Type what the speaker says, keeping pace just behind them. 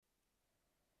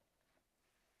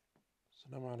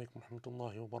السلام عليكم ورحمة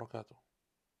الله وبركاته.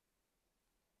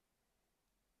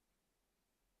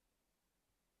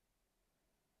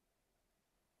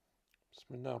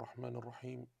 بسم الله الرحمن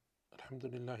الرحيم. الحمد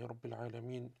لله رب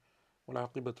العالمين،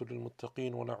 والعاقبة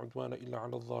للمتقين، ولا عدوان إلا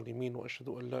على الظالمين، وأشهد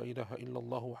أن لا إله إلا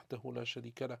الله وحده لا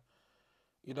شريك له،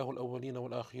 إله الأولين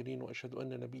والآخرين، وأشهد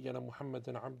أن نبينا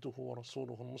محمدا عبده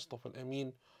ورسوله المصطفى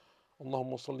الأمين.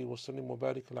 اللهم صل وسلم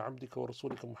وبارك على عبدك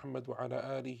ورسولك محمد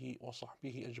وعلى آله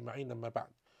وصحبه أجمعين. أما بعد.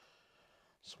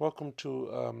 So welcome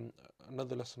to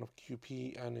another lesson of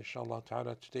QP, and inshallah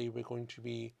ta'ala today we're going to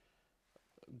be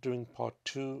doing part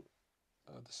 2,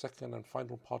 the second and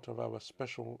final part of our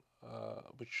special,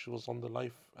 which was on the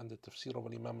life and the tafsir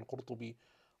of Imam al-Qurtubi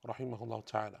rahimahullah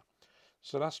ta'ala.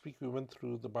 So last week we went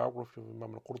through the biography of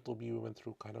Imam al-Qurtubi. We went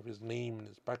through kind of his name and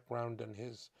his background and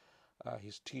his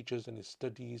teachers and his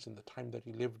studies and the time that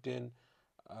he lived in.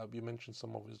 We mentioned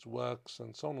some of his works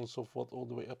and so on and so forth, all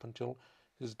the way up until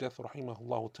his death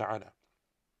rahimahullah ta'ala.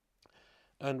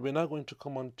 And we're now going to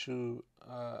come on to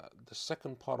the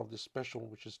second part of this special,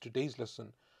 which is today's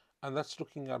lesson, and that's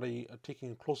looking at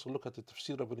taking a closer look at the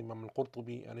tafsir of Imam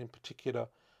al-Qurtubi, and in particular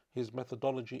his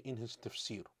methodology in his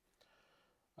tafsir.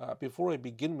 Before I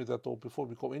begin with that, or before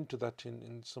we go into that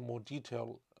in some more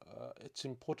detail, it's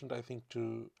important, I think,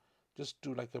 to just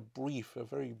do like a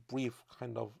very brief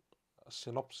kind of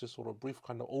synopsis or a brief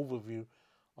kind of overview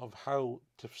of how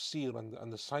tafsir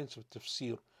and the science of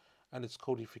tafsir and its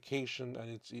codification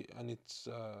and its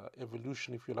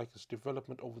evolution, if you like, its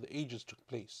development over the ages took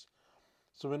place.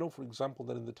 So we know, for example,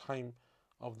 that in the time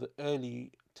of the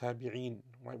early tabi'een,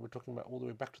 right, we're talking about all the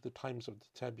way back to the times of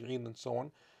the tabi'een and so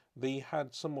on, they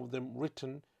had some of them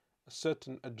written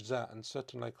certain ajza and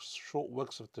certain like short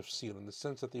works of tafsir, in the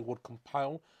sense that they would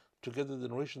compile together the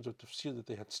narrations of tafsir that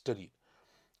they had studied.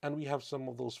 And we have some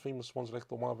of those famous ones like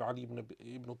the one of Ali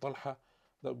ibn Talha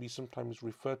that we sometimes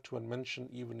refer to and mention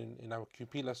even in our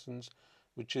QP lessons,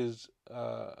 which is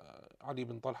Ali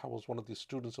ibn Talha was one of the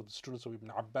students of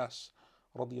Ibn Abbas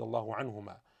radiyallahu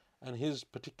anhuma, and his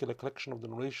particular collection of the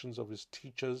narrations of his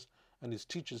teachers and his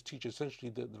teachers' teachers,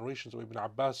 essentially the narrations of Ibn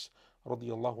Abbas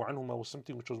radiyallahu anhuma, was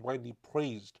something which was widely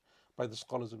praised by the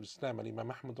scholars of Islam. And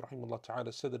Imam Ahmad rahimahullah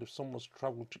ta'ala said that if someone was to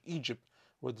travel to Egypt,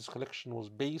 where this collection was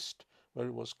based, where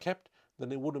it was kept,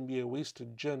 then it wouldn't be a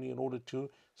wasted journey in order to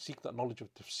seek that knowledge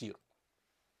of tafsir.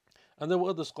 And there were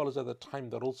other scholars at that time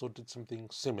that also did something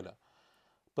similar.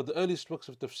 But the earliest works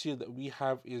of tafsir that we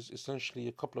have is essentially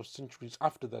a couple of centuries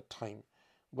after that time,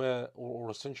 or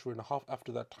a century and a half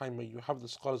after that time, where you have the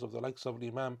scholars of the likes of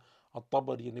Imam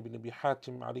al-Tabari and Ibn Abi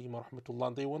Hatim alayhim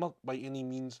rahmatullah. They were not by any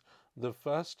means the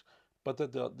first, but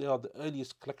that they are the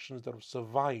earliest collections that have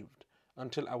survived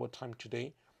until our time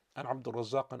today, and Abdul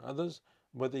Razak and others,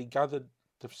 where they gathered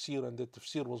tafsir, and the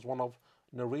tafsir was one of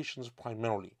narrations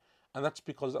primarily. And that's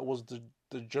because that was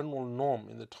the general norm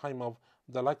in the time of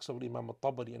the likes of Imam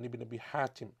al-Tabari and Ibn Abi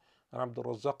Hatim and Abdul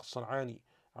Razak al-San'ani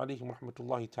alayhim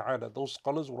rahmatullahi ta'ala. Those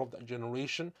scholars were of that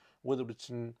generation, whether it's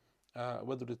in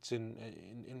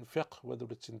fiqh, whether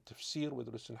it's in tafsir,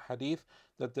 whether it's in hadith,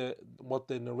 that what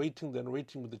they're narrating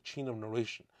with the chain of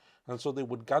narration. And so they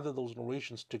would gather those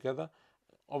narrations together,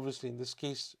 obviously in this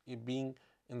case it being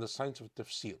in the science of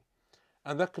tafsir.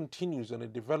 And that continues and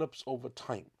it develops over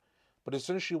time. But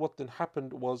essentially what then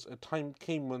happened was a time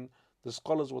came when the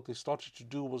scholars, what they started to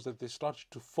do was that they started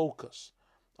to focus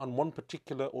on one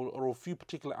particular or a few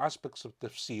particular aspects of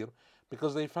tafsir,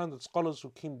 because they found that scholars who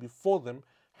came before them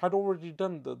had already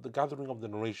done the gathering of the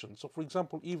narration. So for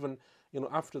example, even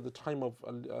after the time of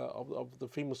the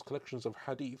famous collections of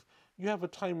hadith, you have a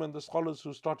time when the scholars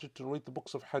who started to narrate the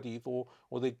books of hadith, or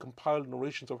they compiled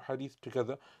narrations of hadith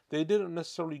together, they didn't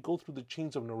necessarily go through the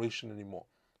chains of narration anymore.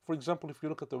 For example, if you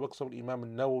look at the works of Imam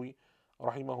al-Nawawi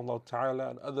rahimahullah ta'ala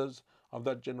and others of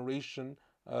that generation,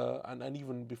 and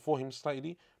even before him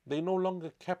slightly, they no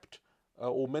longer kept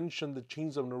or mentioned the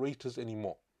chains of narrators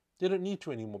anymore. They don't need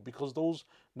to anymore, because those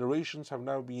narrations have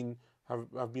now been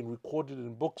recorded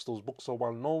in books. Those books are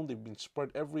well known, they've been spread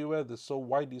everywhere, they're so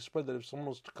widely spread that if someone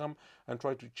was to come and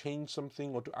try to change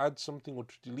something or to add something or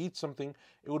to delete something,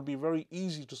 it would be very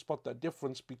easy to spot that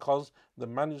difference, because the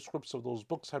manuscripts of those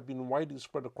books have been widely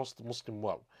spread across the Muslim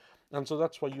world. And so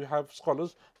that's why you have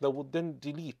scholars that would then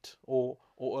delete or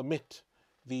omit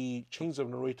the chains of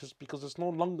narrators, because it's no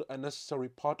longer a necessary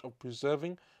part of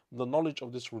preserving the knowledge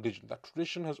of this religion. That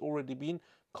tradition has already been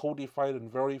codified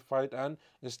and verified and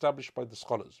established by the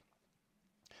scholars.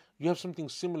 You have something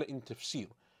similar in tafsir,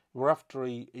 where after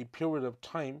a period of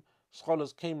time,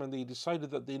 scholars came and they decided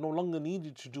that they no longer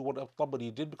needed to do what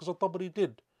al-Tabari did, because al-Tabari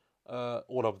did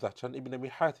all of that. And Ibn Abi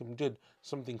Hatim did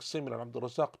something similar, Abdul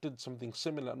Razak did something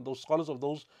similar, and those scholars of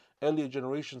those earlier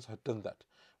generations had done that.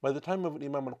 By the time of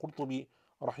Imam al-Qurtubi,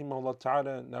 rahimahullah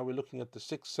ta'ala, now we're looking at the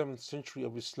 6th, 7th century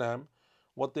of Islam,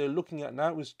 what they're looking at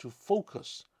now is to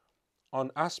focus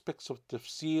on aspects of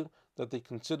tafsir that they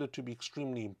consider to be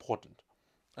extremely important.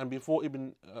 And before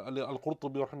Ibn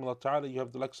al-Qurtubi rahimahullah ta'ala, you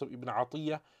have the likes of Ibn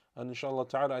Atiyah, and inshallah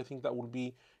ta'ala, I think that will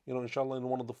be, inshallah, in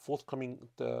one of the forthcoming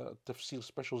tafsir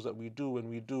specials that we do, when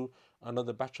we do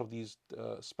another batch of these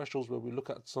specials where we look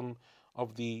at some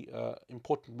of the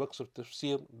important works of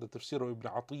tafsir, the tafsir of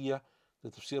Ibn Atiyah, the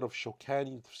tafsir of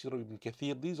Shawkani, the tafsir of Ibn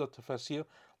Kathir. These are tafsir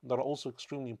that are also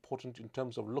extremely important in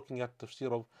terms of looking at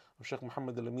tafsir of Shaykh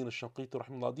Muhammad al-Amin al-Shanqiti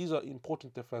rahimahullah. These are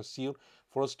important tafsir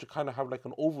for us to kind of have like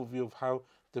an overview of how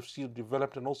tafsir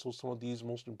developed, and also some of these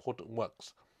most important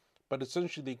works. But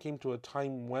essentially they came to a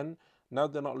time when now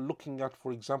they're not looking at,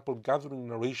 for example, gathering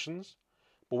narrations,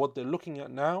 but what they're looking at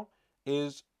now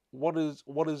is what is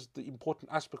the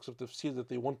important aspects of tafsir that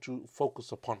they want to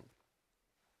focus upon.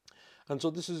 And so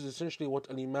this is essentially what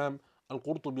Al-Imam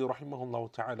Al-Qurtubi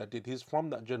rahimahullah ta'ala did. He's from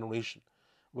that generation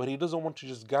where he doesn't want to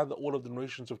just gather all of the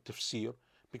narrations of tafsir,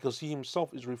 because he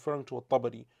himself is referring to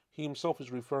At-Tabari, he himself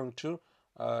is referring to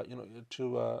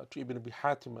Ibn Abi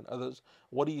Hatim and others.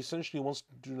 What he essentially wants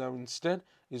to do now instead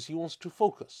is he wants to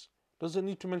focus. Doesn't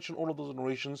need to mention all of those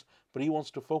narrations, but he wants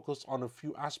to focus on a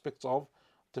few aspects of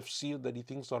tafsir that he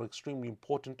thinks are extremely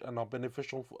important and are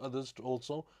beneficial for others to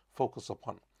also focus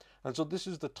upon. And so this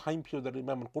is the time period that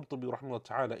Imam al-Qurtubi rahimahullah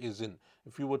ta'ala is in.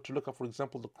 If you were to look at, for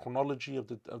example, the chronology of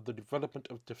the development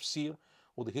of tafsir,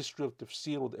 or the history of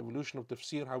tafsir, or the evolution of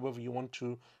tafsir, however you want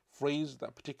to phrase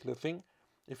that particular thing,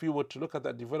 if you were to look at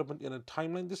that development in a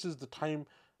timeline, this is the time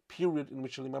period in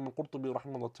which Imam al-Qurtubi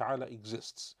rahimahullah ta'ala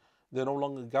exists. They're no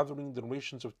longer gathering the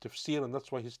narrations of tafsir, and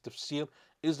that's why his tafsir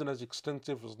isn't as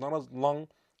extensive, is not as long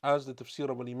as the tafsir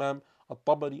of Imam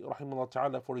At-Tabari rahimahullah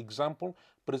ta'ala, for example,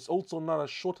 but it's also not as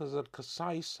short, as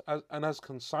concise, as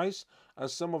concise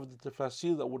as some of the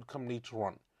tafsir that would come later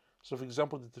on. So for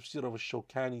example, the tafsir of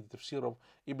Shawkani, the tafsir of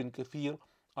Ibn Kathir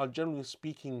are generally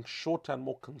speaking shorter and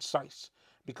more concise,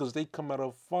 because they come at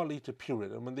a far later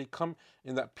period. And when they come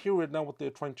in that period, now what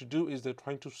they're trying to do is they're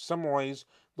trying to summarize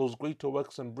those greater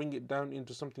works and bring it down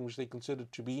into something which they consider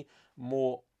to be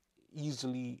more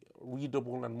easily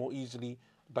readable and more easily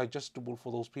digestible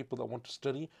for those people that want to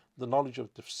study the knowledge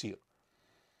of tafsir.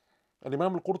 And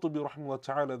Imam al-Qurtubi rahimahullah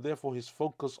ta'ala, therefore his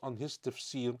focus on his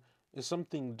tafsir is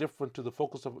something different to the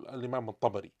focus of Imam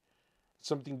al-Tabari.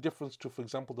 Something different to, for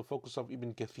example, the focus of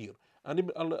Ibn Kathir. And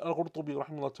Ibn al-Qurtubi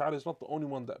rahimahullah ta'ala is not the only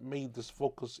one that made this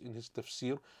focus in his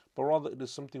tafsir, but rather it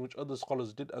is something which other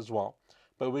scholars did as well.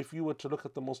 But if you were to look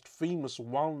at the most famous,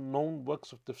 well-known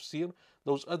works of tafsir,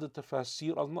 those other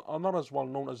tafsir are not as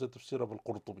well-known as the tafsir of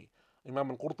al-Qurtubi.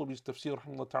 Imam al-Qurtubi's tafsir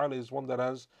rahimahullah ta'ala is one that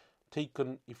has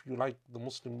taken, if you like, the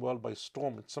Muslim world by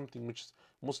storm. It's something which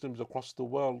Muslims across the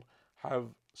world have,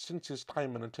 since his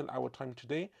time and until our time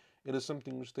today, it is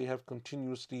something which they have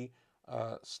continuously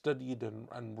studied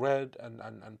and read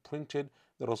and printed.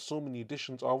 There are so many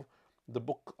editions of the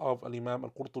book of Al-Imam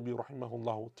Al-Qurtubi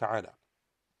rahimahullah ta'ala.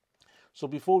 So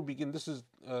before we begin, this is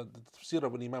the tafsir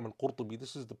of Imam Al-Qurtubi.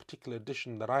 This is the particular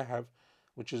edition that I have,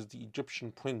 which is the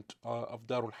Egyptian print of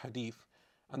Darul Hadith.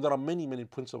 And there are many, many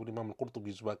prints of Imam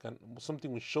Al-Qurtubi's work. And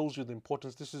something which shows you the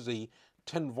importance, this is a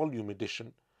 10-volume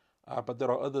edition. But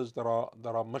there are others that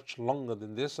are much longer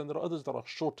than this, and there are others that are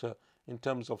shorter in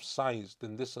terms of size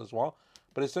than this as well.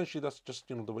 But essentially that's just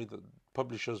the way that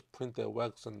publishers print their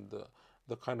works, and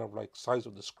the kind of like size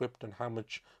of the script and how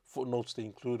much footnotes they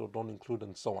include or don't include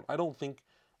and so on. I don't think,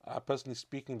 personally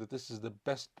speaking, that this is the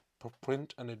best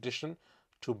print and edition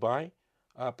to buy.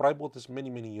 But I bought this many,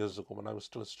 many years ago when I was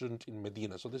still a student in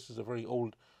Medina. So this is a very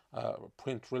old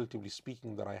print, relatively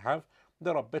speaking, that I have.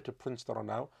 There are better prints that are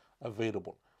now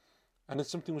available. And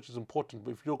it's something which is important.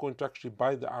 But if you're going to actually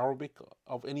buy the Arabic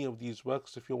of any of these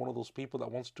works, if you're one of those people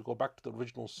that wants to go back to the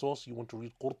original source, you want to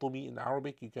read Qurtubi in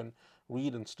Arabic, you can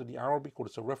read and study Arabic, or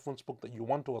it's a reference book that you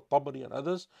want, or At-Tabari and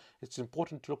others, it's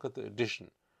important to look at the edition.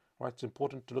 Right? It's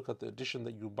important to look at the edition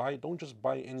that you buy. Don't just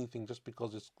buy anything just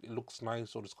because it looks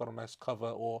nice, or it's got a nice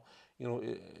cover, or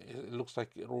it looks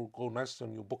like it will go nicely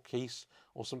on your bookcase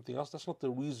or something else. That's not the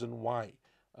reason why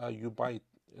you buy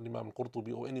Imam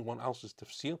al-Qurtubi or anyone else's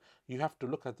tafsir. You have to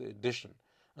look at the edition.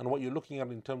 And what you're looking at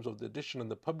in terms of the edition and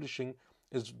the publishing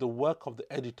is the work of the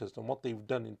editors and what they've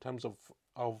done in terms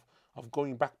of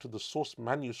going back to the source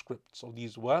manuscripts of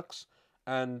these works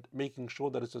and making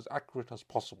sure that it's as accurate as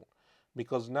possible.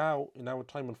 Because now, in our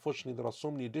time, unfortunately, there are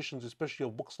so many editions, especially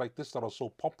of books like this, that are so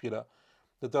popular,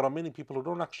 that there are many people who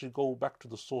don't actually go back to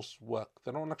the source work.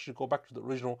 They don't actually go back to the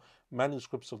original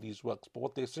manuscripts of these works. But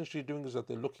what they're essentially doing is that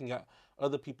they're looking at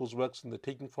other people's works and they're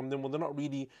taking from them, when they're not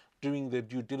really doing their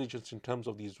due diligence in terms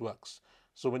of these works.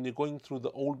 So when you're going through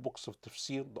the old books of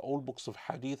tafsir, the old books of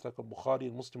hadith like Bukhari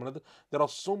and Muslim and other, there are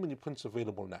so many prints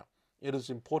available now. It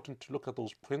is important to look at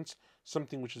those prints,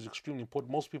 something which is extremely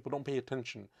important. Most people don't pay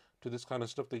attention to this kind of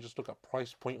stuff. They just look at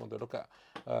price point, or they look at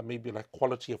maybe like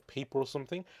quality of paper or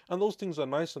something. And those things are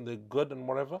nice and they're good and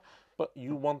whatever, but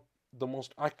you want the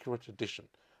most accurate edition.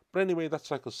 But anyway, that's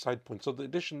like a side point. So the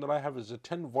edition that I have is a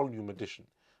 10-volume edition,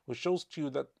 which shows to you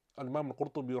that Imam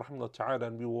al-Qurtubi rahimahullah ta'ala,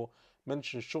 and we will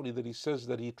mention shortly that he says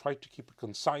that he tried to keep it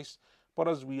concise. But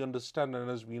as we understand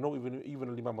and as we know, even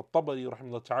Imam al-Tabari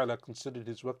rahimahullah ta'ala considered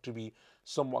his work to be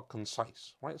somewhat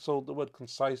concise, right? So the word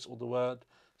concise or the word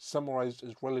summarized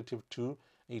is relative to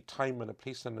a time and a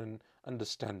place and an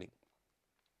understanding.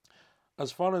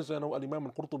 As far as I know, Imam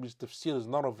al-Qurtubi's tafsir is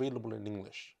not available in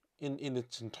English in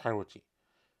its entirety.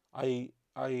 I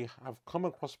have come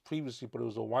across previously, but it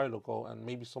was a while ago, and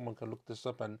maybe someone can look this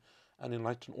up and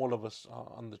enlighten all of us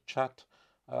on the chat.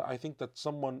 I think that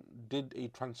someone did a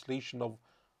translation of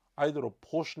either a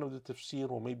portion of the tafsir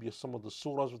or maybe some of the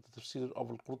surahs of the tafsir of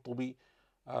al-Qurtubi.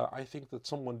 I think that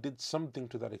someone did something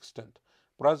to that extent.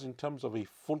 Whereas in terms of a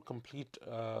full, complete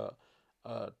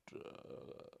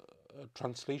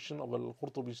translation of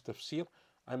al-Qurtubi's tafsir,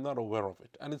 I'm not aware of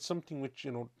it. And it's something which,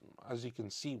 as you can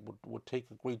see, would take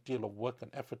a great deal of work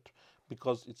and effort,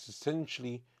 because it's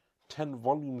essentially 10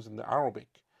 volumes in the Arabic.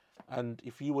 And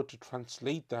if you were to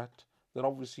translate that, then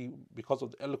obviously, because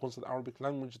of the eloquence of the Arabic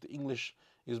language, the English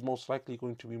is most likely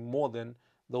going to be more than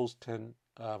those 10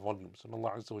 volumes. And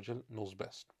Allah Azza wa Jal knows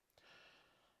best.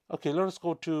 Okay, let us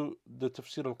go to the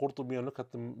Tafsir al-Qurtubi and look at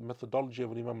the methodology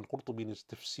of Imam al-Qurtubi in his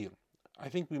tafsir. I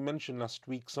think we mentioned last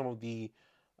week some of the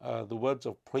words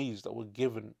of praise that were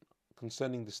given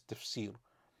concerning this tafsir.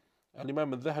 And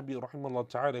Imam al-Dhahabi rahimahullah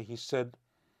ta'ala, he said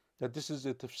that this is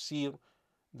a tafsir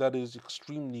that is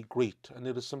extremely great, and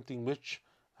it is something which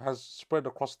has spread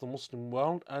across the Muslim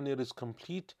world, and it is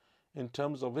complete in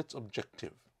terms of its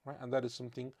objective, right? And that is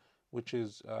something which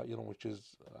is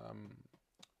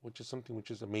something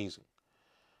which is amazing.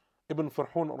 Ibn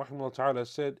Farhun rahimahullah ta'ala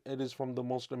said, it is from the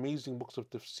most amazing books of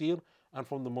tafsir and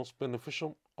from the most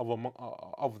beneficial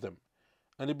of them.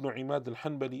 And Ibn Imad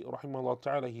al-Hanbali rahimahullah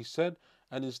ta'ala, he said,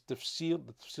 and his tafsir,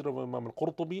 the tafsir of Imam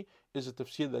al-Qurtubi, is a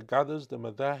tafsir that gathers the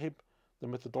madhahib, the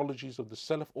methodologies of the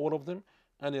Salaf, all of them,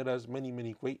 and it has many,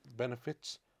 many great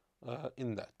benefits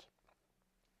in that.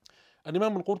 And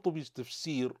Imam al-Qurtubi's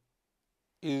tafsir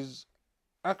is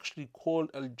actually called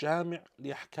Al-Jami'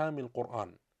 li Ahkam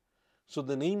al-Quran. So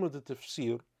the name of the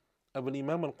tafsir of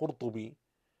Imam al-Qurtubi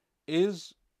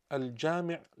is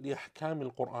Al-Jami' li Ahkam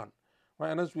al-Quran. Right?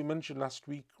 And as we mentioned last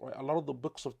week, right, a lot of the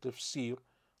books of tafsir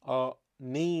are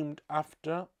named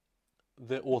after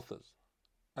their authors.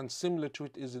 And similar to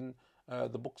it is in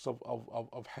the books of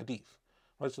hadith.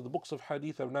 Right? So the books of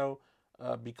hadith have now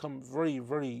become very,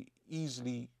 very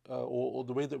easily, or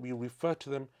the way that we refer to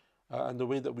them and the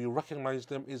way that we recognize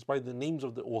them is by the names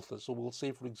of the authors. So we'll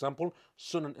say, for example,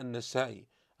 Sunan al-Nasa'i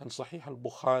and Sahih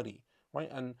al-Bukhari, right?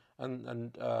 And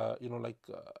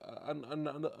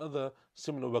other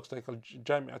similar works like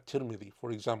Al-Jami' al-Tirmidhi,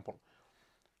 for example.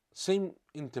 Same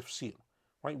in tafsir,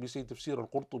 right? We say tafsir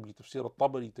al-Qurtubi, tafsir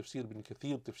al-Tabari, tafsir ibn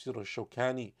Kathir, tafsir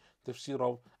al-Shawkani, tafsir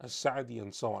of al-Sa'di,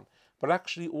 and so on. But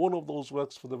actually all of those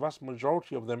works, for the vast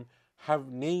majority of them,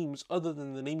 have names other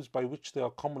than the names by which they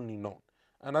are commonly known.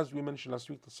 And as we mentioned last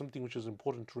week, that's something which is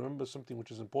important to remember, something which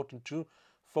is important to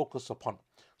focus upon.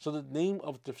 So the name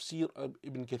of Tafsir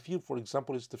Ibn Kathir, for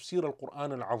example, is Tafsir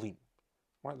al-Quran al-Azim.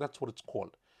 Right? That's what it's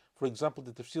called. For example,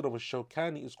 the Tafsir of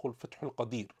al-Shawkani is called Fath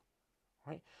al-Qadir.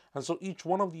 Right? And so each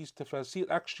one of these tafsir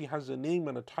actually has a name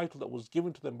and a title that was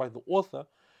given to them by the author,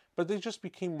 but they just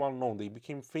became well known. They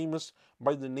became famous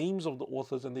by the names of the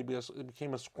authors, and they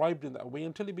became ascribed in that way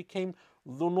until it became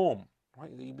the norm.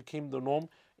 Right? They became the norm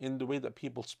in the way that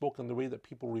people spoke and the way that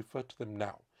people refer to them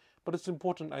now. But it's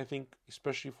important, I think,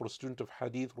 especially for a student of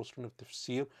hadith or a student of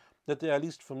tafsir, that they are at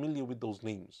least familiar with those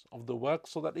names of the work,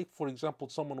 so that if, for example,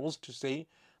 someone was to say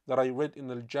that I read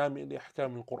in Al-Jami' li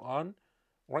Ahkam al-Quran,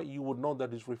 right, you would know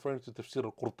that he's referring to Tafsir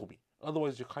al-Qurtubi.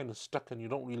 Otherwise, you're kind of stuck and you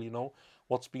don't really know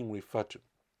what's being referred to.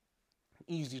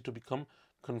 Easy to become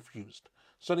confused.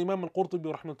 So Imam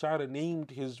al-Qurtubi rahmatullahi ta'ala named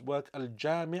his work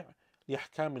Al-Jami' li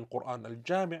Ahkam al-Quran.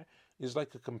 Al-Jami' is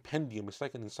like a compendium, it's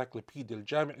like an encyclopedia.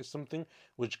 Al-Jami' is something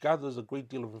which gathers a great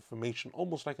deal of information,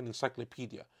 almost like an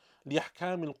encyclopedia. Li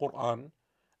Ahkam al-Quran,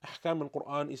 Ahkam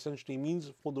al-Quran essentially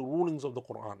means for the rulings of the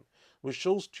Quran, which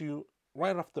shows to you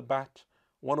right off the bat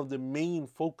one of the main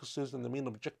focuses and the main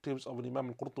objectives of Imam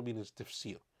al-Qurtubi in his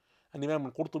tafsir. And Imam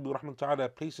al-Qurtubi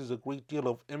rahmatullahi places a great deal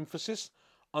of emphasis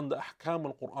on the ahkam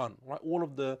al-Quran, right? All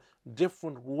of the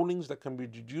different rulings that can be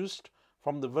deduced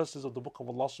from the verses of the book of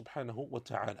Allah subhanahu wa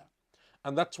ta'ala.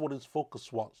 And that's what his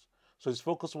focus was. So his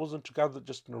focus wasn't to gather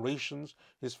just narrations.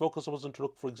 His focus wasn't to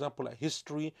look, for example, at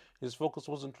history. His focus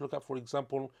wasn't to look at, for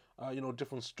example,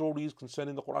 different stories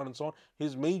concerning the Quran and so on.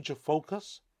 His major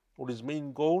focus, or his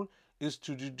main goal, is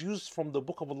to deduce from the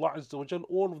book of Allah Azza wa Jal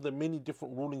all of the many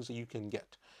different rulings that you can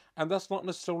get. And that's not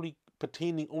necessarily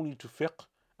pertaining only to fiqh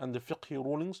and the fiqhi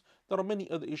rulings. There are many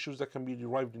other issues that can be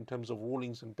derived in terms of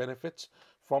rulings and benefits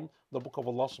from the book of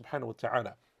Allah subhanahu wa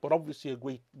ta'ala. But obviously a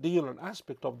great deal and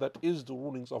aspect of that is the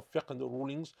rulings of fiqh and the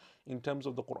rulings in terms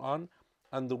of the Quran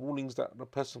and the rulings that a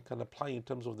person can apply in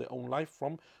terms of their own life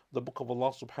from the book of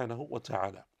Allah subhanahu wa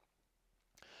ta'ala.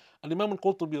 And Imam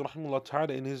al-Qurtubi rahimahullah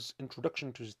ta'ala, in his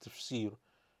introduction to his tafsir,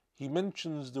 he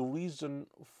mentions the reason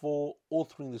for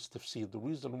authoring this tafsir, the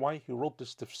reason why he wrote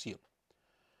this tafsir.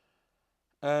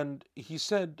 And he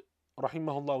said,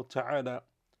 rahimahullah ta'ala,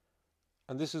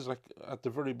 and this is like at the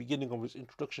very beginning of his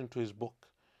introduction to his book,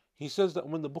 he says that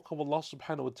when the book of Allah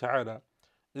subhanahu wa ta'ala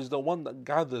is the one that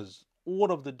gathers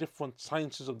all of the different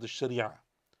sciences of the Sharia,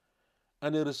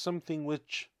 and it is something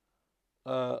which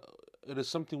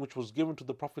was given to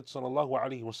the Prophet sallallahu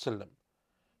alaihi wasallam.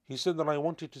 He said that I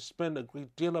wanted to spend a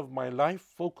great deal of my life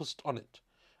focused on it,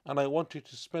 and I wanted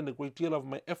to spend a great deal of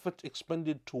my effort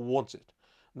expended towards it.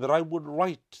 That I would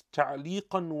write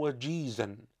ta'liqan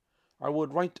wajizan, I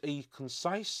would write a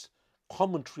concise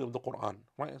commentary of the Quran,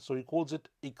 right? So he calls it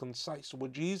a concise.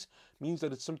 Wajiz means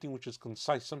that it's something which is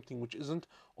concise, something which isn't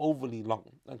overly long.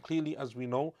 And clearly, as we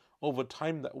know, over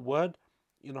time that word,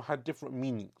 had different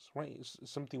meanings, right? It's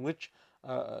something which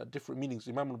different meanings.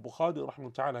 Imam al-Bukhari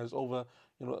rahimahullah has over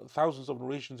thousands of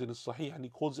narrations in his Sahih, and he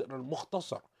calls it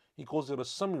al-Mukhtasar. He calls it a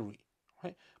summary,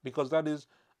 right? Because that is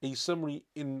a summary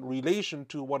in relation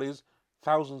to what is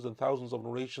thousands and thousands of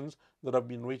narrations that have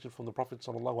been narrated from the Prophet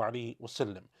sallallahu alaihi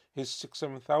wasallam. His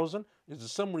 6,000-7,000 is a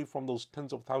summary from those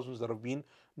tens of thousands that have been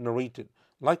narrated.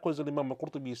 Likewise, Imam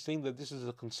al-Qurtubi is saying that this is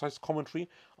a concise commentary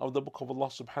of the book of Allah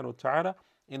subhanahu wa ta'ala,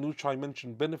 in which I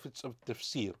mention benefits of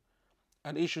tafsir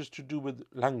and issues to do with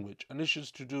language and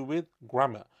issues to do with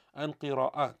grammar and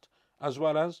qira'at, as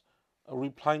well as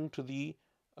replying to the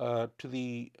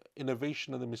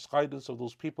innovation and the misguidance of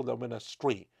those people that went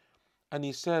astray. And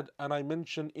he said, and I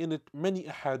mention in it many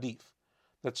ahadith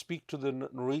that speak to the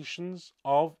narrations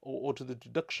of or to the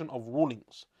deduction of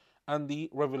rulings and the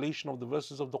revelation of the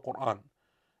verses of the Quran,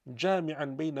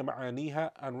 jami'an bayna ma'aniha,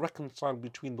 and reconcile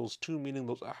between those two, meaning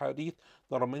those ahadith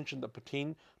that are mentioned that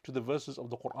pertain to the verses of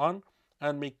the Quran,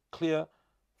 and make clear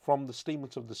from the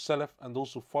statements of the Salaf and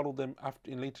those who follow them after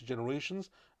in later generations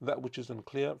that which is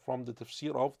unclear from the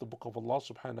tafsir of the book of Allah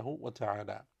subhanahu wa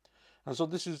ta'ala. And so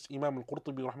this is Imam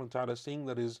al-Qurtubi rahmatullahi saying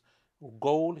that his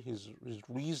goal, his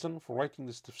reason for writing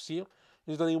this tafsir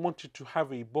is that he wanted to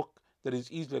have a book that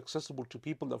is easily accessible to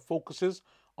people, that focuses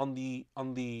on the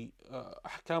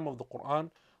ahkam of the Quran,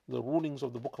 the rulings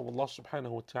of the book of Allah subhanahu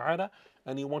wa ta'ala,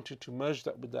 and he wanted to merge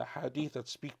that with the hadith that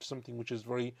speak to something which is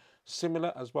very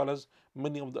similar, as well as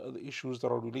many of the other issues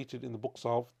that are related in the books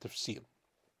of tafsir.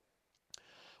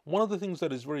 One of the things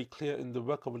that is very clear in the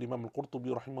work of Imam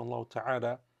al-Qurtubi rahimahullah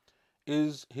ta'ala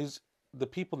is the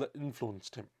people that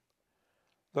influenced him.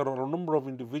 There are a number of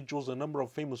individuals, a number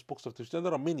of famous books of tafsir.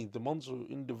 There are many, the ones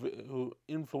who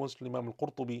influenced Imam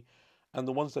al-Qurtubi and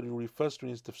the ones that he refers to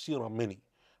in his tafsir are many.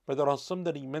 But there are some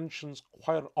that he mentions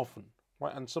quite often,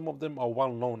 right? And some of them are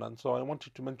well known. And so I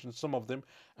wanted to mention some of them.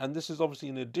 And this is obviously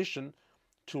in addition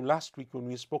to last week when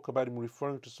we spoke about him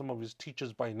referring to some of his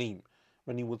teachers by name.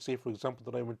 When he would say, for example,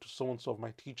 that I went to so-and-so of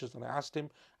my teachers and I asked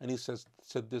him and he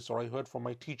said this, or I heard from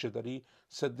my teacher that he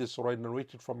said this, or I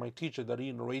narrated from my teacher that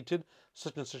he narrated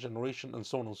such and such a narration, and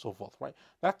so on and so forth, right?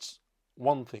 That's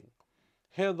one thing.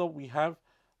 Here though we have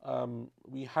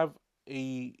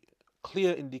a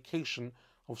clear indication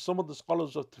of some of the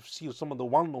scholars of tafsir, some of the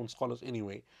well-known scholars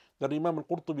anyway, that Imam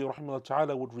al-Qurtubi rahimahullah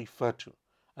ta'ala would refer to,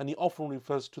 and he often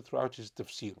refers to throughout his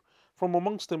tafsir. From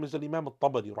amongst them is Imam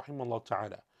al-Tabari rahimahullah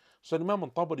ta'ala. So Imam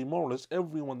al-Tabari, more or less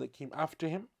everyone that came after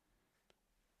him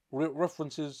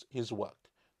references his work.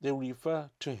 They refer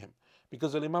to him,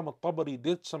 because Imam al-Tabari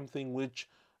did something which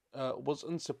was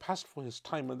unsurpassed for his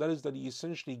time, and that is that he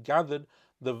essentially gathered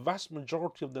the vast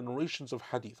majority of the narrations of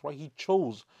hadith, right? He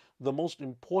chose the most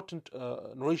important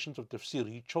narrations of tafsir.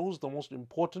 He chose the most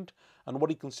important and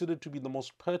what he considered to be the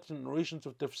most pertinent narrations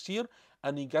of tafsir,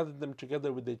 and he gathered them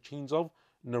together with their chains of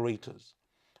narrators.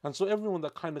 And so everyone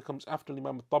that kind of comes after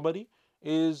Imam al-Tabari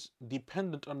is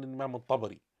dependent on Imam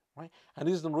al-Tabari. Right? And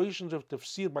these narrations of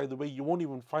tafsir, by the way, you won't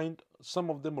even find some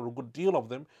of them, or a good deal of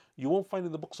them, you won't find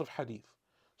in the books of hadith.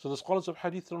 So the scholars of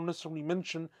hadith don't necessarily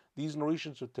mention these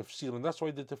narrations of tafsir, and that's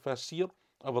why the tafsir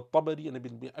of al-Tabari and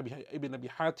Ibn Abi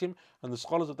Hatim and the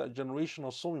scholars of that generation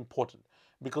are so important,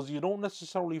 because you don't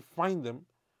necessarily find them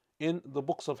in the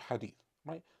books of hadith.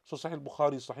 Right? So Sahih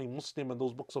Bukhari, Sahih Muslim, and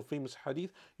those books of famous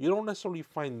hadith, you don't necessarily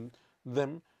find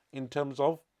them in terms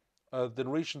of the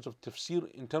narrations of tafsir,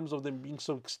 in terms of them being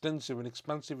so extensive and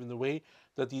expansive in the way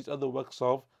that these other works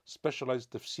of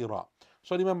specialized tafsir are.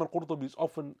 So Imam al-Qurtubi is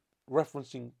often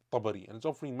referencing Tabari, and it's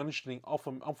often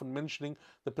mentioning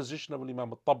the position of Imam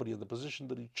al-Tabari and the position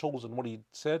that he chose and what he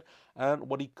said and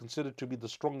what he considered to be the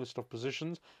strongest of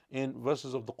positions in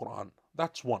verses of the Quran.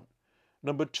 That's one.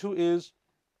 Number two is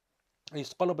a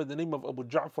scholar by the name of Abu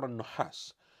Ja'far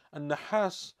al-Nahas.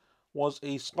 Al-Nahas was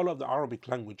a scholar of the Arabic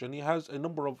language, and he has a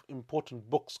number of important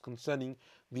books concerning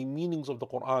the meanings of the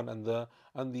Quran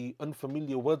and the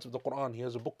unfamiliar words of the Quran. He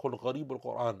has a book called Gharib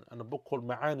al-Quran and a book called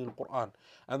Ma'ani al-Quran,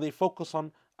 and they focus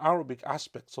on Arabic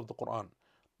aspects of the Quran,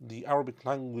 the Arabic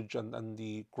language and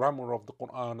the grammar of the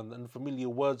Quran and the unfamiliar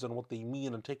words and what they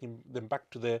mean, and taking them back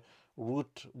to their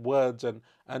root words and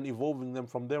evolving them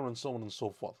from there, and so on and so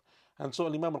forth. And so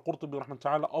Imam al-Qurtubi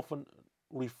rahmatullah often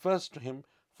refers to him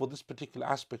for this particular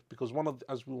aspect, because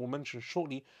as we will mention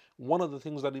shortly, one of the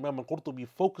things that Imam al-Qurtubi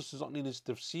focuses on in his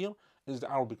tafsir is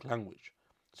the Arabic language.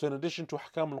 So in addition to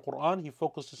Ahkam al-Quran, he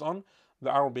focuses on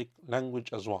the Arabic language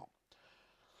as well.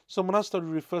 Someone else that he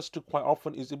refers to quite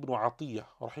often is Ibn Atiyah,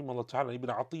 rahimahullah ta'ala. Ibn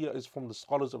Atiyah is from the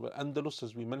scholars of Andalus,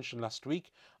 as we mentioned last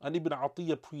week, and Ibn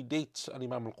Atiyah predates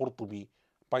Imam al-Qurtubi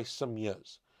by some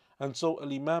years. And so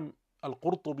Imam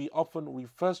al-Qurtubi often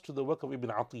refers to the work of Ibn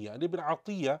Atiyah. And Ibn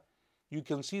Atiyah, you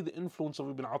can see the influence of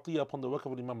Ibn Atiyah upon the work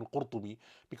of Imam al-Qurtubi,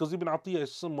 because Ibn Atiyah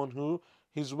is someone who,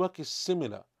 his work is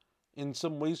similar in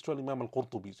some ways to Imam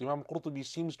al-Qurtubi's. Imam al-Qurtubi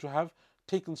seems to have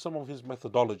taken some of his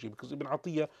methodology, because Ibn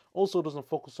Atiyah also doesn't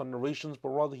focus on narrations, but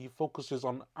rather he focuses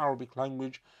on Arabic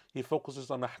language, he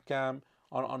focuses on ahkam,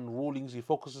 on rulings, he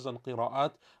focuses on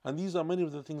qira'at, and these are many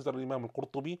of the things that Imam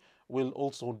al-Qurtubi will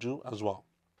also do as well.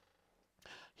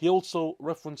 He also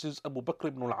references Abu Bakr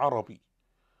ibn al-Arabi.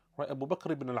 Right? Abu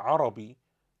Bakr ibn al-Arabi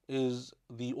is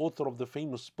the author of the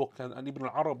famous book, and Ibn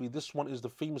al-Arabi, this one is the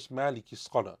famous Maliki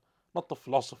scholar, not the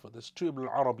philosopher. There's two Ibn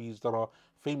al-Arabis that are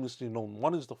famously known.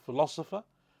 One is the philosopher,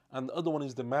 and the other one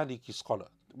is the Maliki scholar.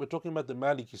 We're talking about the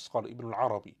Maliki scholar, Ibn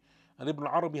al-Arabi. And Ibn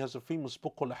al-Arabi has a famous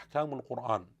book called Ahkam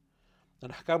al-Quran.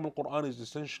 And Ahkam al-Quran is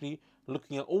essentially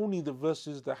looking at only the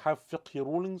verses that have fiqh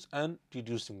rulings and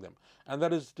deducing them. And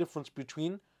that is the difference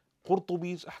between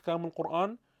Qurtubi's Ahkam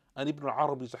al-Quran and Ibn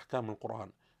al-Arabi's Ahkam al-Quran.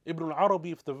 Ibn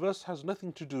al-Arabi, if the verse has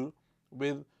nothing to do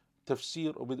with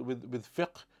tafsir or with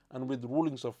fiqh and with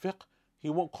rulings of fiqh, he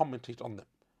won't commentate on them.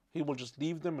 He will just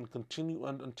leave them and continue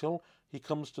until he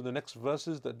comes to the next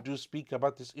verses that do speak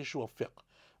about this issue of fiqh.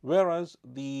 Whereas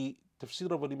the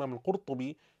tafsir of Imam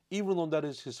al-Qurtubi, even though that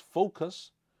is his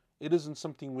focus, it isn't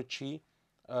something which he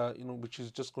which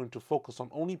he's just going to focus on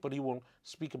only, but he will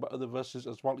speak about other verses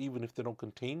as well, even if they don't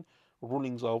contain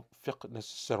rulings of fiqh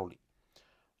necessarily.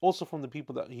 Also from the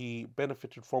people that he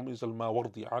benefited from is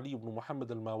Al-Mawardi, Ali ibn Muhammad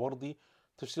Al-Mawardi.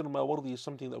 Tafsir Al-Mawardi is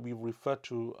something that we refer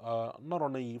to not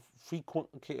on a frequent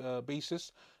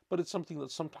basis, but it's something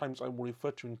that sometimes I will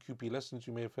refer to in QP lessons.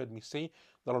 You may have heard me say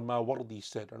that Al-Mawardi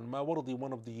said. Al-Mawardi,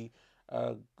 one of the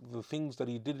things that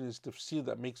he did in his tafsir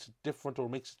that makes it different or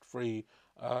makes it very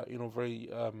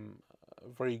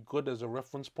very good as a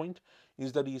reference point,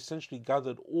 is that he essentially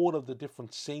gathered all of the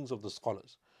different sayings of the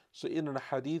scholars. So in a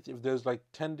hadith, if there's like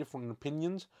 10 different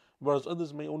opinions, whereas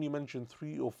others may only mention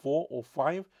 3 or 4 or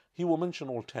 5, he will mention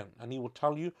all 10 and he will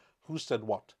tell you who said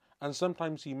what. And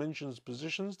sometimes he mentions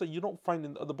positions that you don't find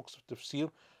in the other books of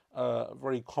tafsir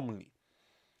very commonly.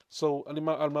 So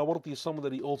Al-Mawardi is someone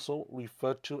that he also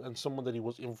referred to and someone that he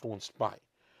was influenced by.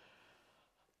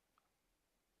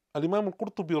 Al-Imam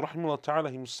al-Qurtubi rahimahullah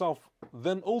ta'ala himself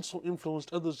then also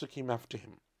influenced others who came after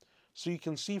him. So you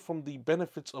can see from the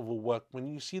benefits of a work, when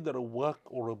you see that a work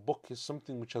or a book is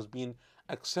something which has been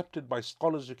accepted by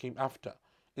scholars who came after,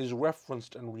 is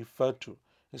referenced and referred to,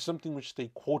 is something which they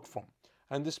quote from,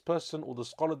 and this person or the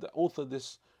scholar that authored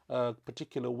this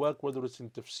particular work, whether it's in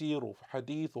tafsir or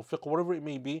hadith or fiqh, whatever it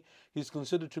may be, he's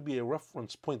considered to be a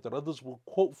reference point that others will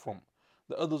quote from,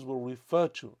 that others will refer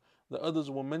to, that others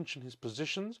will mention his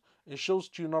positions. It shows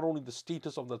to you not only the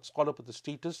status of that scholar, but the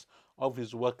status of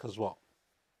his work as well.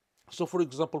 So for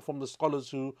example, from the scholars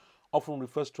who often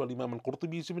refers to Imam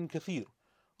al-Qurtubi is Ibn Kathir,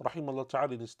 rahimahullah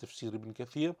ta'ala, in his tafsir. Ibn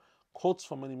Kathir quotes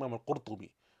from Imam al-Qurtubi.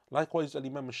 Likewise,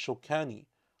 Imam al-Shawkani,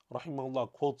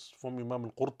 rahimahullah, quotes from Imam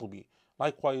al-Qurtubi.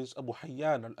 Likewise, Abu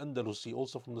Hayyan al-Andalusi,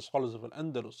 also from the scholars of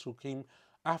Al-Andalus who came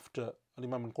after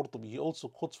Imam al-Qurtubi, he also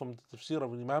quotes from the tafsir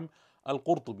of Imam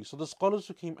al-Qurtubi. So the scholars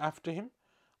who came after him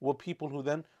were people who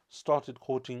then started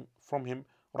quoting from him,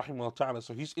 rahimahullah ta'ala.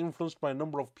 So he's influenced by a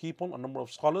number of people, a number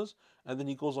of scholars, and then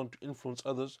he goes on to influence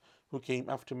others who came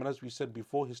after him. And as we said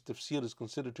before, his tafsir is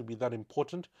considered to be that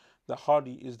important that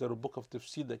hardly is there a book of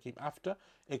tafsir that came after,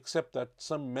 except that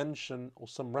some mention or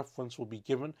some reference will be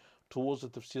given towards the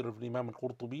tafsir of Imam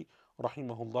al-Qurtubi,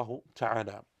 rahimahullah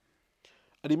ta'ala.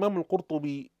 Imam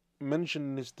al-Qurtubi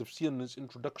mentioned in his tafsir, in his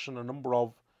introduction, a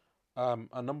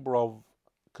number of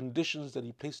conditions that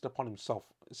he placed upon himself,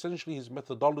 essentially his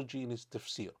methodology in his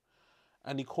tafsir,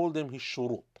 and he called them his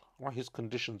shurut, his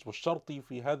conditions. وَالشَّرْطِ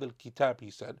فِي هَذَا الْكِتَابِ, he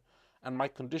said, and my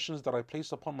conditions that I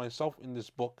place upon myself in this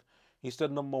book. He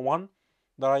said, number one,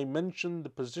 that I mention the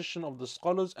position of the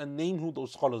scholars and name who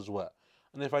those scholars were.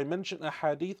 And if I mention a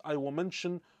hadith, I will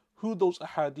mention who those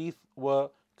ahadith were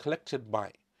collected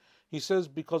by. He says,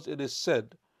 because it is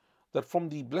said that from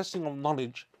the blessing of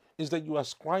knowledge is that you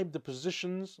ascribe the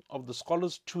positions of the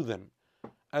scholars to them,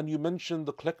 and you mention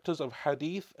the collectors of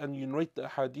hadith and you narrate the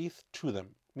hadith to them,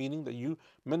 meaning that you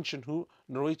mention who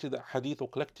narrated that hadith or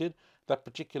collected that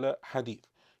particular hadith.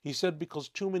 He said, because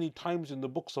too many times in the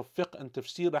books of fiqh and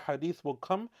tafsir, the hadith will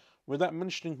come without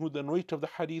mentioning who the narrator of the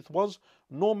hadith was,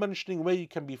 nor mentioning where it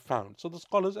can be found. So the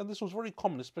scholars, and this was very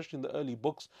common, especially in the early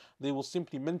books, they will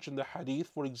simply mention the hadith.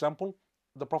 For example,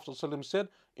 the Prophet ﷺ said,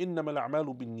 إِنَّمَا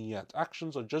الْأَعْمَالُ بِالنِّيَّاتِ,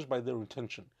 actions are judged by their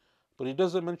intention. But he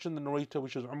doesn't mention the narrator,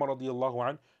 which is Umar radiallahu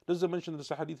anh, doesn't mention this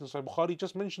hadith in Sahih Bukhari,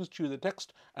 just mentions to you the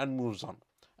text and moves on.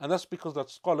 And that's because that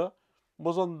scholar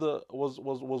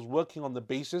was working on the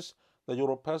basis that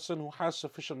you're a person who has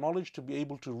sufficient knowledge to be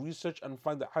able to research and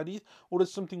find the hadith, or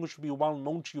it's something which will be well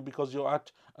known to you because you're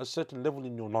at a certain level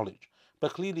in your knowledge.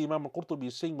 But clearly Imam al-Qurtubi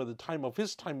is saying by the time of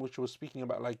his time, which we're speaking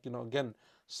about, like, again,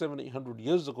 700-800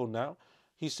 years ago now,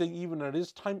 he's saying even at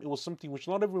his time it was something which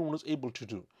not everyone was able to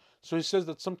do. So he says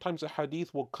that sometimes a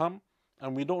hadith will come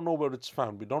and we don't know where it's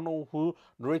found. We don't know who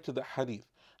narrated the hadith.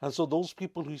 And so those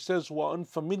people, he says, who are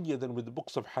unfamiliar then with the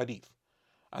books of hadith,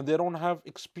 and they don't have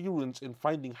experience in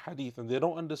finding hadith, and they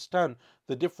don't understand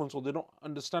the difference, or they don't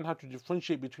understand how to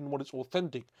differentiate between what is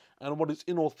authentic and what is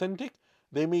inauthentic,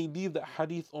 they may leave the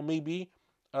hadith, or may be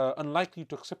unlikely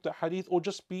to accept the hadith, or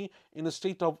just be in a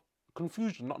state of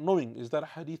confusion, not knowing, is that a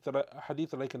hadith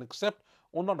that I can accept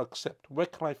or not accept? Where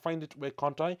can I find it? Where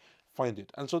can't I find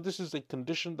it? And so this is a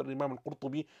condition that Imam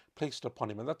al-Qurtubi placed upon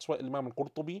him, and that's why Imam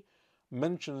al-Qurtubi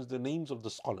mentions the names of the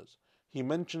scholars. He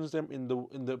mentions them in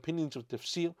the opinions of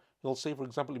tafsir. He'll say, for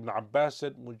example, Ibn Abbas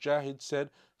said, Mujahid said,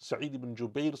 Sa'id ibn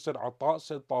Jubair said, Ata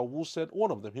said, Tawus said, all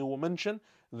of them. He will mention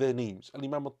their names. And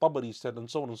Imam al-Tabari said, and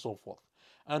so on and so forth.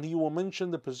 And he will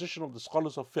mention the position of the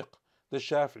scholars of fiqh. The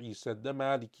Shafi'i said, the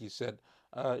Maliki said,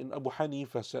 in Abu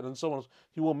Hanifa said, and so on.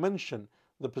 He will mention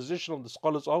the position of the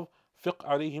scholars of fiqh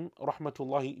alayhim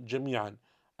rahmatullahi jami'an.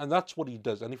 And that's what he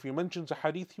does. And if he mentions a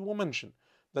hadith, he will mention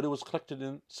that it was collected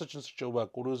in such and such a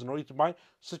work, or it was narrated by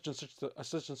such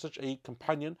and such a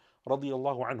companion,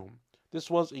 radiyallahu anhum. This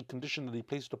was a condition that he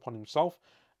placed upon himself.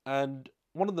 And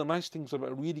one of the nice things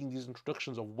about reading these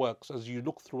introductions of works, as you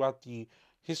look throughout the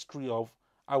history of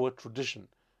our tradition,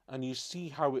 and you see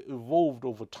how it evolved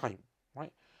over time,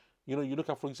 right? You look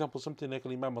at, for example, something like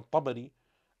Imam al-Tabari,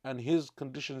 and his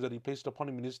conditions that he placed upon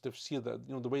him in his tafsir, that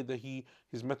the way that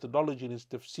his methodology in his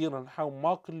tafsir, and how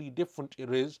markedly different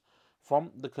it is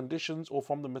from the conditions or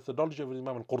from the methodology of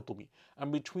Imam al-Qurtubi.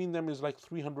 And between them is like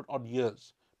 300 odd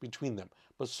years between them.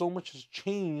 But so much has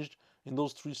changed in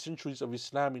those 3 centuries of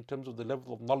Islam in terms of the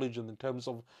level of knowledge and in terms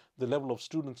of the level of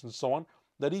students and so on,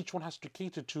 that each one has to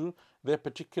cater to their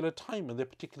particular time and their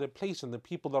particular place and the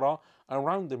people that are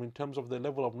around them in terms of their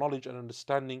level of knowledge and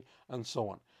understanding and so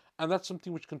on. And that's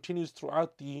something which continues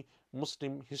throughout the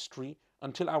Muslim history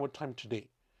until our time today.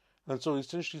 And so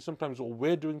essentially sometimes what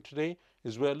we're doing today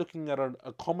is we're looking at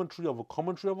a commentary of a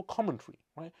commentary of a commentary,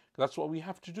 right? That's what we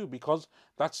have to do, because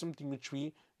that's something which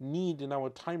we need in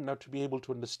our time now to be able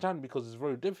to understand, because it's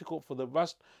very difficult for the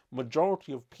vast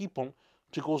majority of people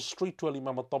to go straight to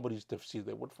Imam al-Tabari's tafsir.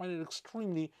 They would find it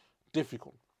extremely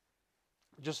difficult.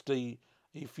 Just a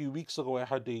few weeks ago, I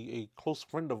had a close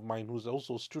friend of mine who's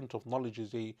also a student of knowledge,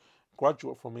 is a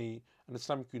graduate from an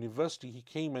Islamic university. He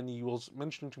came and he was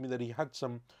mentioning to me that he had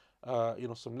some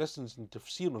lessons in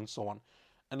tafsir and so on,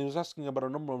 and he was asking about a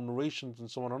number of narrations and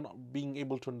so on, and not being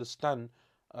able to understand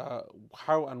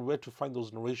how and where to find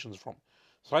those narrations from.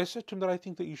 So I said to him that I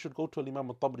think that you should go to Imam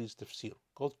al-Tabari's tafsir,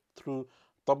 go through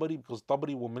Tabari, because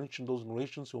Tabari will mention those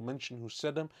narrations, he'll mention who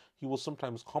said them, he will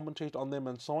sometimes commentate on them